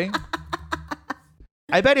they're doing.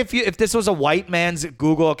 I bet if this was a white man's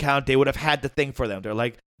Google account, they would have had the thing for them. They're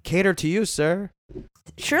like, cater to you, sir.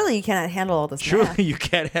 Surely you cannot handle all this. Surely math. you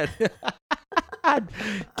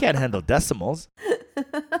can't handle decimals.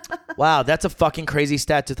 Wow, that's a fucking crazy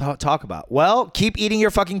stat to talk about. Well, keep eating your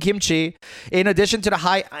fucking kimchi. In addition to the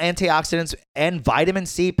high antioxidants and vitamin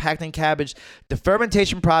C packed in cabbage, the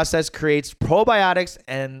fermentation process creates probiotics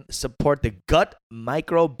and support the gut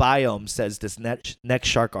microbiome, says this next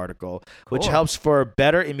Shark article, which helps for a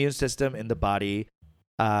better immune system in the body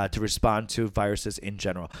to respond to viruses in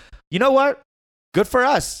general. You know what? Good for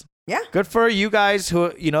us. Yeah. Good for you guys who,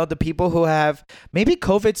 the people who have, maybe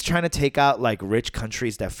COVID's trying to take out like rich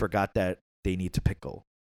countries that forgot that they need to pickle.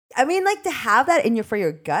 I mean, like to have that for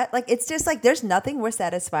your gut, like it's just like there's nothing more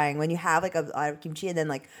satisfying when you have like a lot of kimchi and then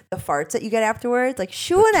like the farts that you get afterwards, like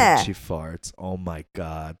shooing it. Kimchi farts. Oh my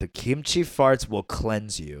God. The kimchi farts will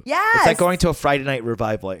cleanse you. Yes. It's like going to a Friday night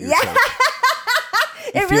revival at your church.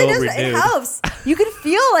 It really does. Renewed. It helps. You can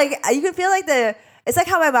feel like it's like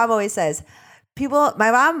how my mom always says.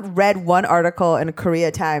 My mom read one article in Korea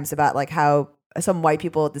Times about like how some white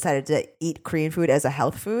people decided to eat Korean food as a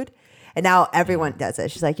health food. And now everyone does it.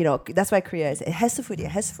 She's like, that's why Korea is Hesse food.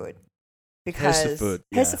 Because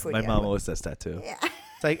Hesse food. My mom always says that too. Yeah.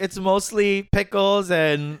 It's like, it's mostly pickles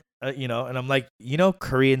and, and I'm like,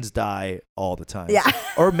 Koreans die all the time. Yeah.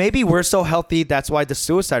 Or maybe we're so healthy, that's why the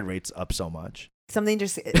suicide rate's up so much.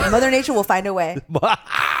 Mother Nature will find a way.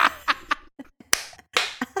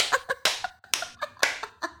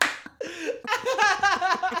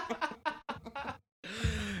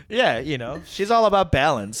 Yeah, she's all about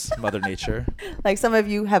balance, Mother Nature. Like some of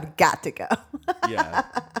you have got to go. Yeah.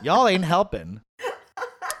 Y'all ain't helping.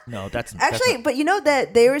 No, that's actually, but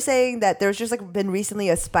that they were saying that there's just like been recently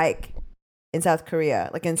a spike in South Korea,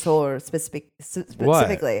 like in Seoul specifically.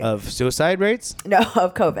 What? Of suicide rates? No,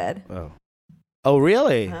 of COVID. Oh,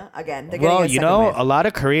 really? Again, they're getting a second wave. A lot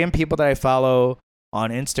of Korean people that I follow on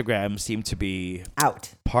Instagram seem to be out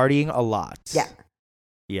partying a lot. Yeah.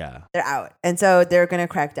 Yeah. They're out. And so they're going to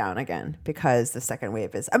crack down again because the second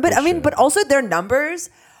wave is. But also their numbers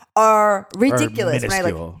are ridiculous.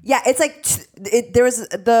 Right? It's like there was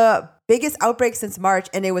the biggest outbreak since March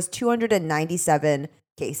and it was 297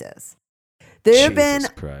 cases. There have been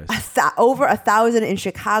over 1,000 in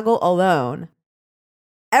Chicago alone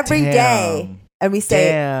every day. And we say,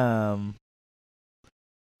 damn.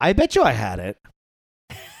 I bet you I had it.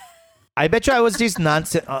 I bet you I was these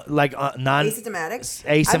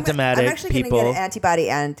asymptomatic I'm actually people. going to get an antibody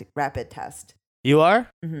and rapid test. You are?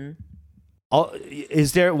 Mm-hmm.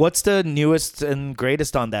 What's the newest and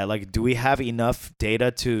greatest on that? Like, do we have enough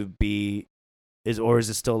data to be, or is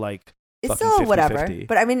it still like, it's still 50, whatever. 50?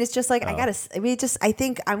 But I mean, it's just like, I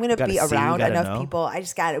think I'm going to be around enough people. I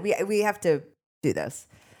just got it. We have to do this.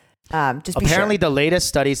 Apparently the latest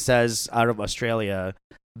study says out of Australia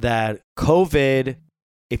that COVID,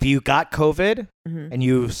 if you got COVID and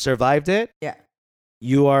you survived it,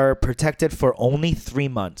 you are protected for only 3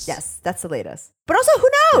 months. Yes, that's the latest. But also, who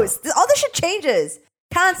knows? All this shit changes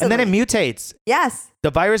constantly. And then it mutates. Yes.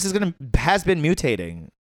 The virus has been mutating.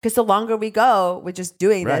 Because the longer we go with just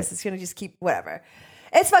doing this, it's going to just keep whatever.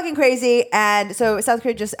 It's fucking crazy. And so South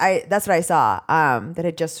Korea that's what I saw, that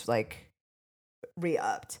it just like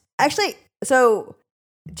re-upped. Actually, so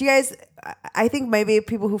do you guys? I think maybe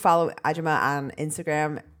people who follow Ajima on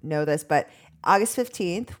Instagram know this, but August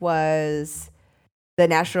 15th was the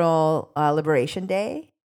National Liberation Day.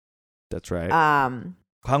 That's right.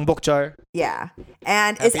 광복절. Yeah,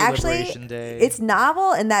 and Happy it's actually Liberation Day. it's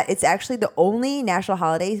novel in that it's actually the only national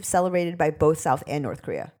holiday celebrated by both South and North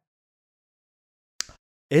Korea.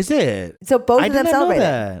 Is it? So both I of them did not know celebrate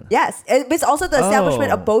that. it. Yes, it's also the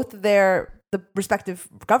establishment of both the respective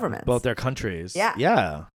governments, Both their countries. Yeah.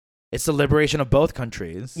 Yeah. It's the liberation of both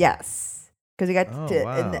countries. Yes, because you got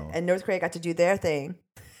and North Korea got to do their thing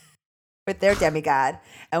with their demigod,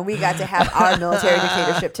 and we got to have our military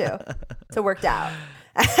dictatorship too. So it worked out.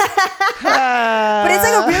 But it's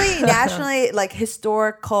like a really nationally like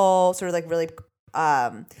historical sort of like really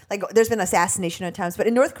like there's been assassination attempts, but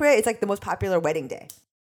in North Korea it's like the most popular wedding day.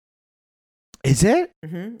 Is it?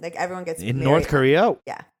 Mm-hmm. Like everyone gets in married. North Korea?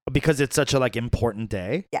 Yeah, because it's such a like important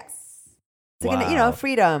day. yes. It's like,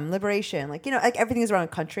 freedom, liberation, like like everything is around a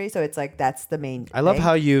country, so it's like that's the main. I love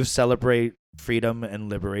how you celebrate freedom and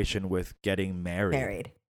liberation with getting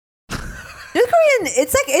married. North Korean,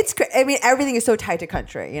 it's. I mean, everything is so tied to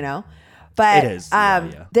country, But it is.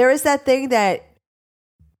 There is that thing that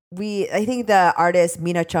I think the artist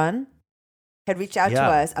Mina Chun had reached out to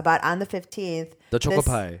us about on the 15th. The choco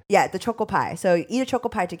pie. Yeah, the choco pie. So you eat a choco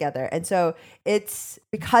pie together, and so it's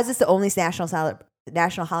because it's the only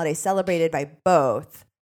national holiday celebrated by both.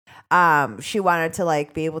 She wanted to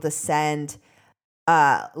like be able to send.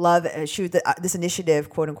 This initiative,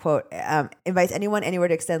 quote unquote, invites anyone anywhere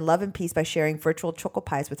to extend love and peace by sharing virtual choco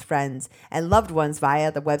pies with friends and loved ones via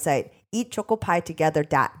the website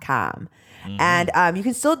eatchocopietogether.com. And you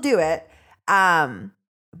can still do it.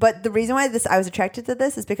 But the reason why I was attracted to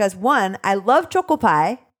this is because one, I love choco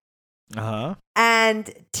pie. And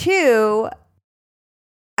two,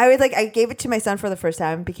 I gave it to my son for the first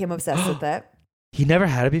time, became obsessed with it. He never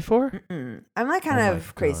had it before? I'm like kind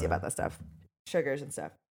of crazy about that stuff. Sugars and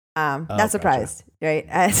stuff. Not surprised, right?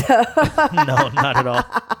 No, not at all.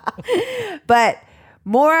 But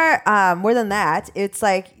more than that, it's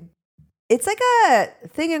like a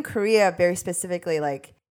thing in Korea very specifically.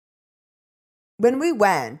 Like when we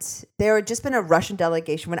went, there had just been a Russian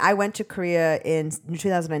delegation. When I went to Korea in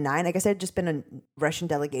 2009, I guess there had just been a Russian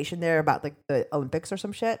delegation there about like the Olympics or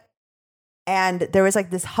some shit. And there was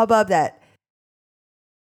like this hubbub that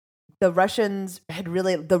the Russian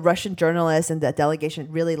journalists and the delegation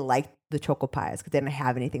really liked the choco pies because they didn't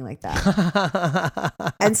have anything like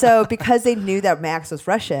that. And so because they knew that Max was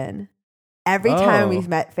Russian, every time we've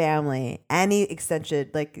met family, any extension,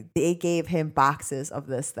 like they gave him boxes of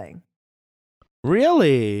this thing.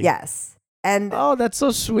 Really? Yes. And that's so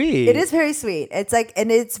sweet. It is very sweet. It's like,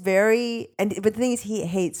 and it's very, but the thing is he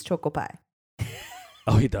hates choco pie.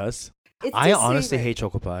 Oh, he does? I honestly hate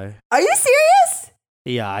choco pie. Are you serious?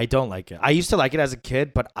 Yeah, I don't like it. I used to like it as a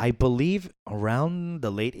kid, but I believe around the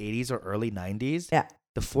late 80s or early 90s,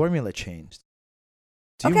 the formula changed.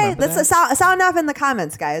 Okay, let's sound off in the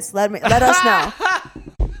comments, guys. Let us know.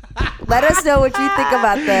 Let us know what you think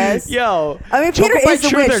about this. Yo, I mean, Peter is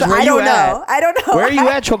the witch, so I don't know. I don't know. Where are you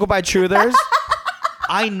at, Choco Pie Truthers?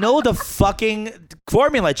 I know the fucking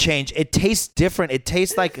formula change. It tastes different. It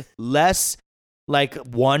tastes like less like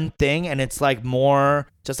one thing, and it's like more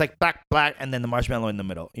just like black, and then the marshmallow in the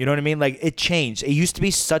middle. You know what I mean? Like it changed. It used to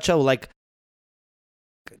be such a like,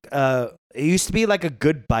 it used to be like a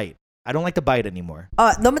good bite. I don't like the bite anymore.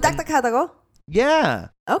 너무 딱딱하다고? Yeah.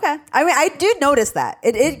 Okay. I mean, I do notice that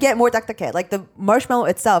it get more 딱딱해. Like the marshmallow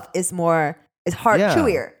itself is hard,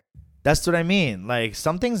 chewier. That's what I mean. Like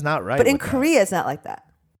something's not right. But in Korea, it's not like that.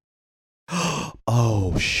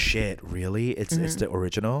 Oh shit! Really? It's the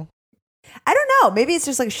original. I don't know. Maybe it's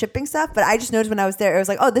just like shipping stuff. But I just noticed when I was there, it was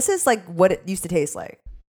like, oh, this is like what it used to taste like.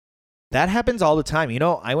 That happens all the time. You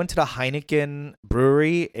know, I went to the Heineken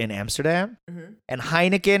brewery in Amsterdam, and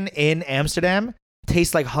Heineken in Amsterdam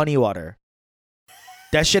tastes like honey water.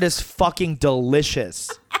 That shit is fucking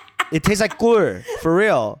delicious. It tastes like 꿀, for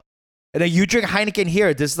real. And then you drink Heineken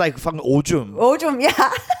here, this is like fucking 오줌. 오줌,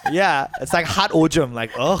 yeah. Yeah, it's like hot 오줌,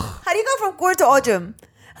 like ugh. How do you go from 꿀 to 오줌?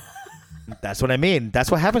 That's what I mean.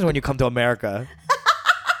 That's what happens when you come to America.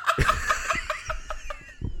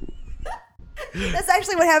 That's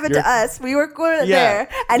actually what happened to us. We were 꿀 there,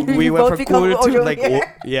 and we went both from become 꿀 to like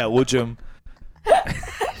here. 오줌.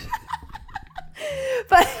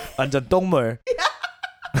 But 완전 똥물.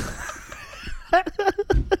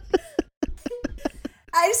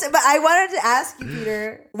 But I wanted to ask you,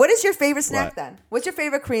 Peter, what is your favorite snack then? What's your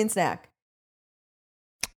favorite Korean snack?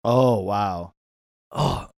 Oh wow.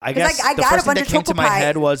 Oh, I guess I the got first a bunch thing that of came to my choco pie.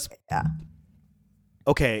 head was Yeah.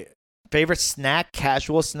 okay. favorite snack,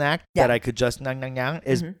 casual snack that I could just nang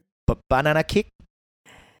is banana kick.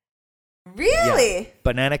 Really? Yeah.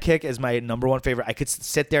 Banana kick is my number one favorite. I could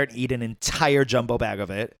sit there and eat an entire jumbo bag of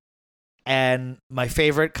it. And my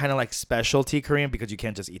favorite kind of like specialty Korean, because you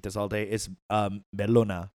can't just eat this all day, is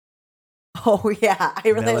melona. Oh yeah, I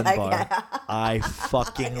really Melon like bar. that. I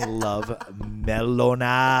fucking love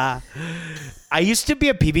melona. I used to be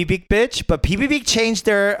a PB bitch, but PB changed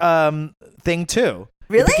their thing too.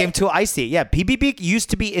 Really? It became too icy. Yeah, PB used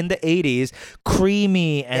to be in the 80s,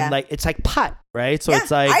 creamy and like it's like pot, right? So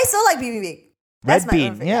it's like I still like BBB. Red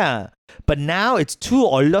bean, yeah. But now it's too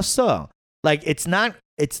얼렸어. Like it's not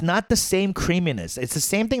the same creaminess. It's the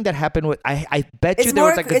same thing that happened with I bet you there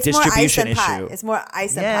was like a distribution issue. It's more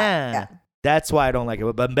ice and pot. Yeah. That's why I don't like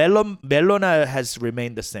it. But melona has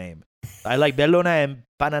remained the same. I like melona and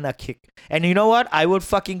banana kick. And you know what? I would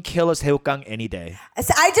fucking kill a 새우깡 any day.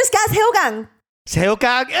 So I just got 새우깡.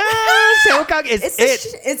 새우깡? 새우깡 is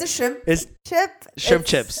it's a shrimp chip. Shrimp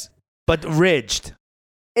chips. But ridged.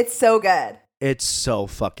 It's so good. It's so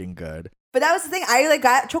fucking good. But that was the thing. I like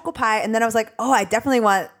got choco pie, and then I was like, oh, I definitely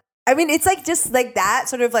want. I mean, it's like just like that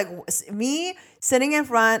sort of like me sitting in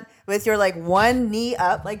front with your like one knee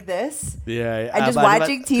up like this. Yeah. And just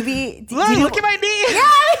watching TV. Look at my knee.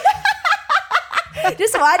 Yeah.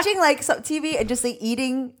 Just watching like some TV and just like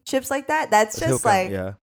eating chips like that. That's just like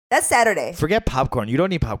that's Saturday. Forget popcorn. You don't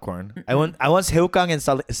need popcorn. Mm-mm. I want 새우깡 and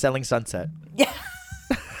selling sunset. Yeah.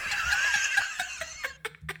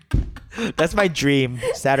 That's my dream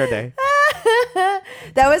Saturday.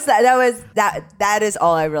 That is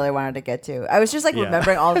all I really wanted to get to. I was just like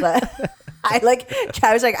remembering all the I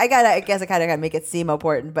was like I guess I kind of gotta make it seem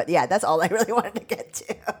important, but yeah, that's all I really wanted to get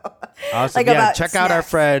to. Awesome. Like check out our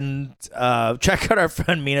friend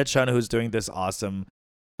Mina Chun, who's doing this awesome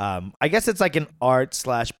I guess it's like an art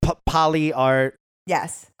 / poly art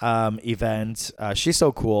event. She's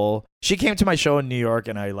so cool. She came to my show in New York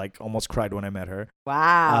and I like almost cried when I met her.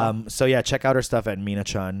 Wow. So yeah, check out her stuff at Mina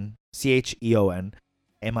Chun. CHEON.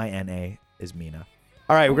 MINA is Mina.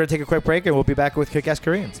 All right, we're going to take a quick break and we'll be back with Kick-Ass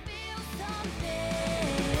Koreans.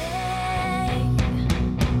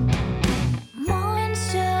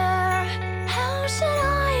 Monster, how should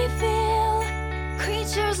I feel?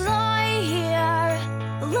 Creatures lie here,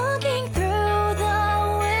 looking through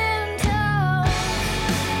the window.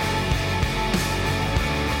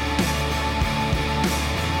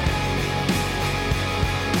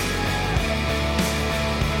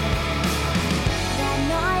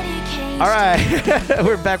 All right,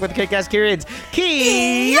 we're back with Kick-Ass Koreans.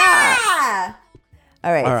 Yeah!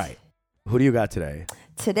 All right. Who do you got today?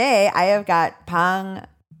 Today, I have got Park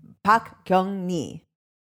Kyung-ni.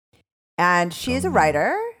 And she is a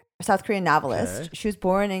writer, a South Korean novelist. Okay. She was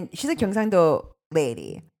born she's a Gyeongsangdo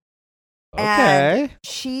lady. Okay. And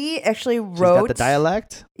she actually wrote. She's got the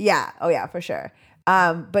dialect? Yeah. Oh, yeah, for sure.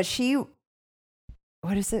 But she,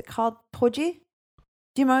 what is it called? Toji?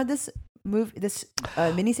 Do you remember this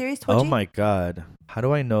miniseries, Toji? Oh my God. How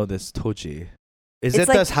do I know this Toji? Is it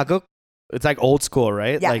the Haguk? It's like old school,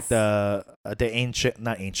 right? Yes. Like the ancient,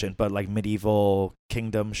 not ancient, but like medieval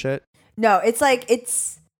kingdom shit? No, it's like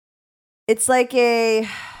it's a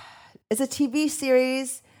TV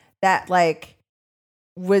series that like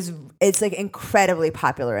it's like incredibly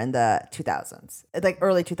popular in the 2000s. Like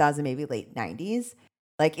early 2000s, maybe late 90s.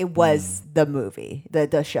 Like it was the movie,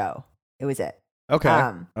 the show. It was it.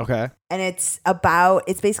 Okay. Okay. And it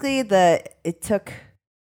took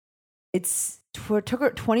her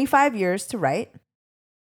 25 years to write,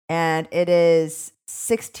 and it is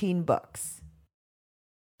 16 books.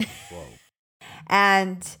 Whoa.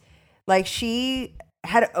 And like she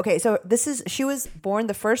was born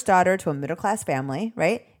the first daughter to a middle-class family,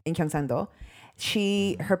 right? In Gyeongsangdo.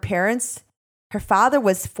 Her father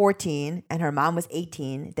was 14 and her mom was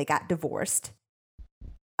 18. They got divorced.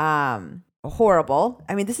 Horrible.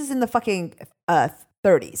 I mean, this is in the fucking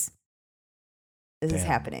 30s. This is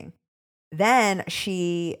happening. Then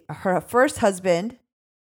her first husband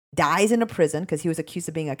dies in a prison because he was accused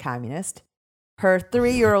of being a communist. Her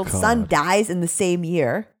 3-year-old son dies in the same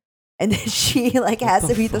year. And then she has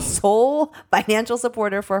to be the sole financial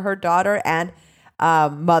supporter for her daughter and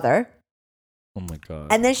mother. Oh my God.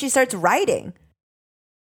 And then she starts writing.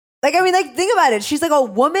 Think about it. She's like a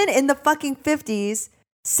woman in the fucking 50s,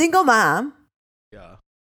 single mom. Yeah.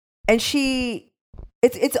 And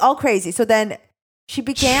it's all crazy. So then she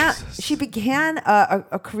began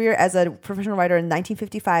a career as a professional writer in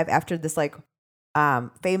 1955 after this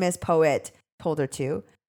famous poet told her to.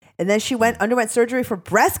 And then she underwent surgery for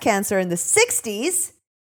breast cancer in the 60s.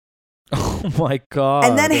 Oh my God.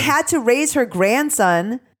 And then had to raise her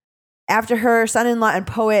grandson after her son-in-law and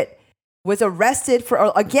poet was arrested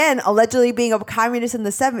for, again, allegedly being a communist in the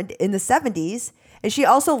 70s. And she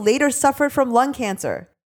also later suffered from lung cancer.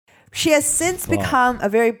 She has since become a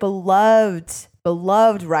very beloved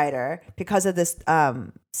writer because of this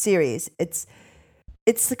series. It's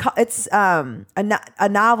a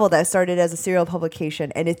novel that started as a serial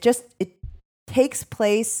publication, and it takes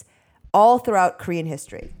place all throughout Korean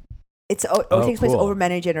history. It takes place over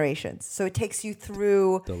many generations, so it takes you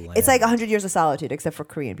through. It's like 100 Years of Solitude, except for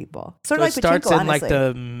Korean people. Sort of like it starts Pachinko, in honestly. like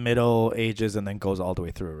the Middle Ages and then goes all the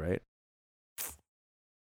way through, right?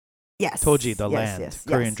 Yes. Toji, the land,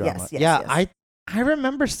 Korean drama. Yes. I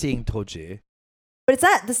remember seeing Toji, but it's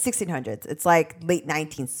not the 1600s. It's like late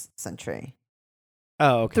 19th century.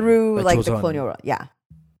 Oh, okay. Through like the colonial world. Yeah.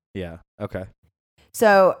 Yeah. Okay.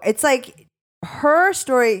 So it's like her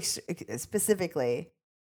story specifically.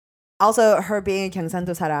 Also, her being a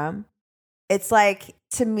Gyeongsando saram, it's like,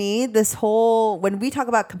 to me, this whole, when we talk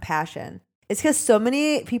about compassion, it's because so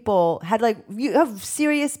many people you have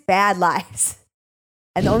serious bad lives.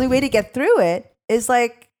 And the only way to get through it is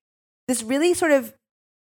like this really sort of,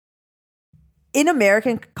 in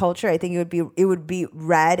American culture, I think it would be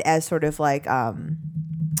read as sort of like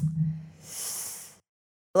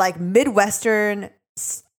Midwestern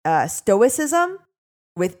stoicism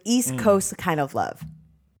with East Coast kind of love.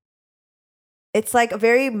 It's like a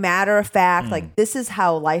very matter of fact, like this is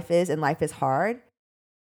how life is, and life is hard.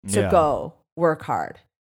 So go work hard.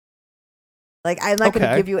 Like I'm not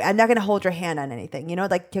going to hold your hand on anything. You know,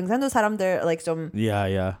 like Gyeongsando 사람들 like some.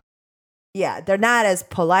 Yeah, they're not as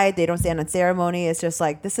polite. They don't stand on ceremony. It's just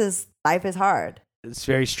like life is hard. It's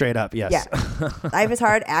very straight up. Yes. Yeah. Life is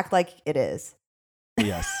hard. Act like it is.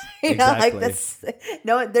 Yes. You know, like that's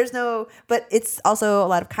there's no, but it's also a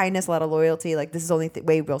lot of kindness, a lot of loyalty. Like this is the only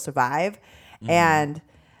way we'll survive. And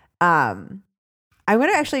I'm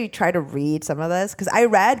going to actually try to read some of this because I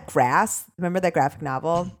read Grass. Remember that graphic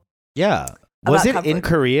novel? Yeah. Was it in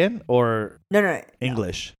Korean or no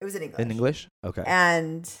English? No. It was in English. In English? Okay.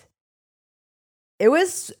 And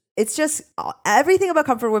it's just everything about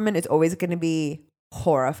comfort women is always going to be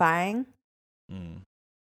horrifying.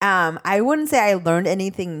 I wouldn't say I learned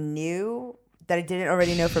anything new that I didn't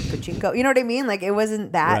already know from Pachinko. You know what I mean? Like it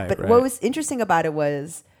wasn't that. But what was interesting about it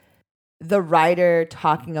was the writer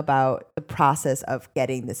talking about the process of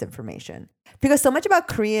getting this information. Because so much about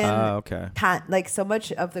Korean, like so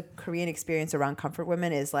much of the Korean experience around comfort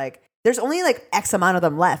women is like, there's only like X amount of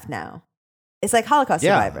them left now. It's like Holocaust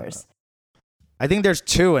survivors. I think there's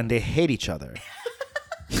 2 and they hate each other.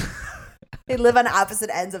 They live on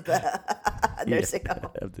opposite ends of the nursing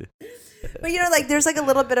home. But you know, like there's like a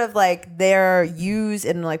little bit of like they're used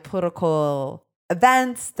in like political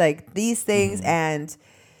events, like these things, and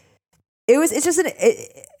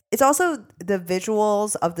it's also the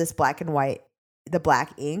visuals of this black and white, the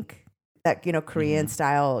black ink that, you know, Korean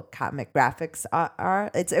style comic graphics are.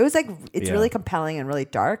 It's really compelling and really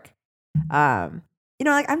dark. You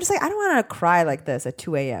know, like I'm just like, I don't want to cry like this at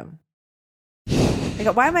 2 a.m.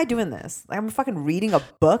 Like, why am I doing this? Like, I'm fucking reading a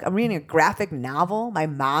book. I'm reading a graphic novel my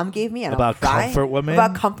mom gave me, and about I'm crying comfort women.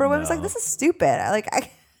 About comfort women. It's like, this is stupid. Why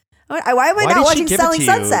am I not watching Selling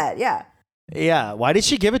Sunset? Yeah. Yeah. Why did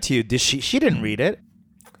she give it to you? She didn't read it,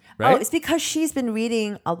 right? Oh, it's because she's been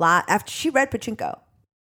reading a lot after she read Pachinko.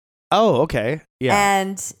 Oh, okay. Yeah.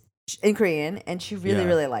 And in Korean, and she really,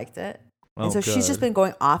 really liked it. And so she's just been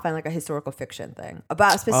going off on like a historical fiction thing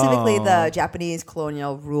about specifically the Japanese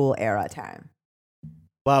colonial rule era time.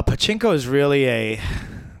 Wow, Pachinko is really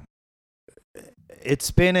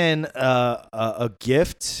it's been a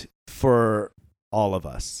gift for all of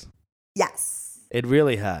us. Yes. It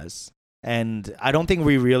really has. And I don't think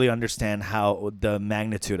we really understand the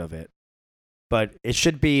magnitude of it. But it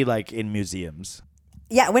should be like in museums.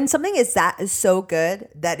 Yeah, when something is so good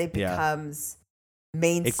that it becomes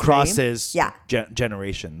mainstream. It crosses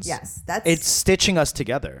generations. Yes, it's stitching us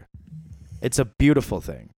together. It's a beautiful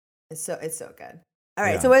thing. It's so good. All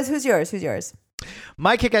right, so who's yours?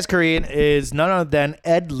 My kick-ass Korean is none other than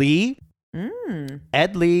Ed Lee.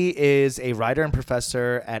 Ed Lee is a writer and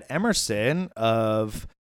professor at Emerson of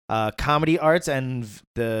comedy arts and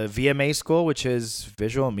the VMA school, which is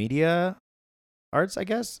visual media arts, I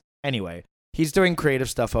guess. Anyway, he's doing creative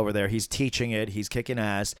stuff over there. He's teaching it. He's kicking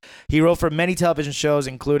ass. He wrote for many television shows,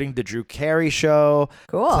 including The Drew Carey Show,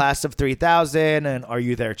 Class of 3000, and Are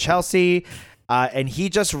You There, Chelsea? And he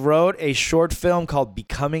just wrote a short film called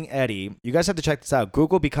Becoming Eddie. You guys have to check this out.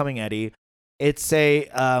 Google Becoming Eddie. It's a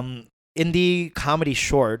indie comedy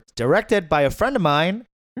short directed by a friend of mine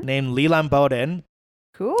named Leland Bowden.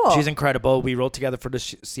 Cool. She's incredible. We wrote together for the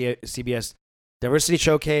CBS Diversity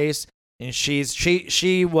Showcase, and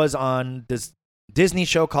she was on this Disney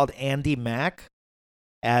show called Andy Mack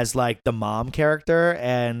as like the mom character,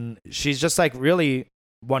 and she's just like really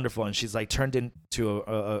wonderful, and she's like turned into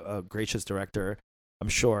a gracious director, I'm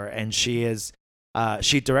sure. And she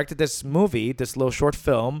directed this movie, this little short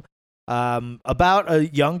film about a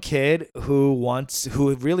young kid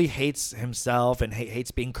who really hates himself and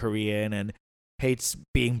hates being Korean and hates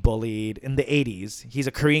being bullied in the 80s. He's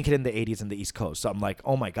a Korean kid in the 80s in the East Coast. So I'm like,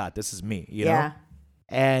 oh my God, this is me, you know?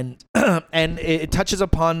 And and it touches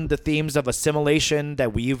upon the themes of assimilation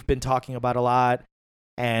that we've been talking about a lot,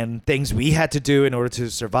 and things we had to do in order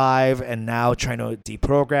to survive, and now trying to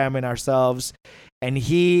deprogram in ourselves. And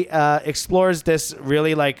he explores this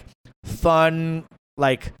really like fun,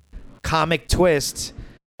 like comic twist.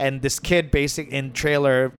 And this kid in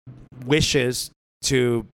trailer wishes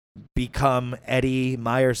to become Eddie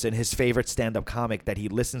Meyerson, his favorite stand-up comic that he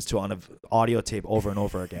listens to on an audio tape over and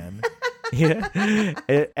over again. Yeah.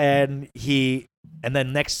 And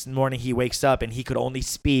then next morning he wakes up and he could only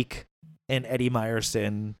speak in Eddie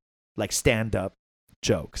Meyerson like stand-up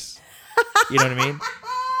jokes. You know what I mean?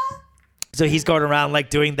 So he's going around like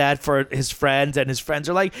doing that for his friends, and his friends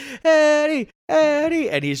are like, Eddie,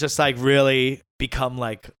 and he's just like really become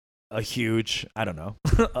like a huge, I don't know,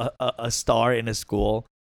 a star in his school.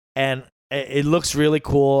 And it looks really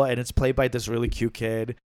cool, and it's played by this really cute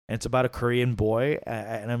kid. And it's about a Korean boy,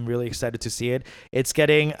 and I'm really excited to see it. It's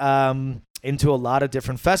getting into a lot of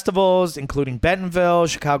different festivals, including Bentonville,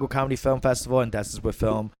 Chicago Comedy Film Festival, and This Is With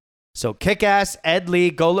Film. So kick-ass, Ed Lee.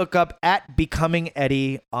 Go look up at Becoming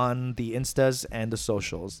Eddie on the Instas and the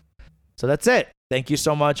socials. So that's it. Thank you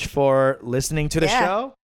so much for listening to the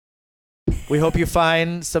show. We hope you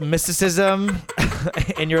find some mysticism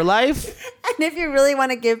in your life. And if you really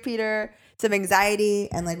want to give Peter some anxiety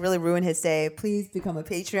and like really ruin his day, please become a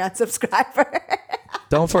Patreon subscriber.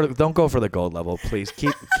 Don't go for the gold level, please.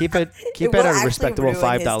 Keep it at a respectable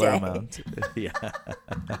 $5 amount. Yeah.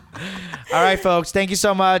 All right, folks. Thank you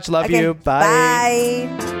so much. Love you. Bye.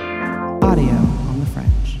 Bye.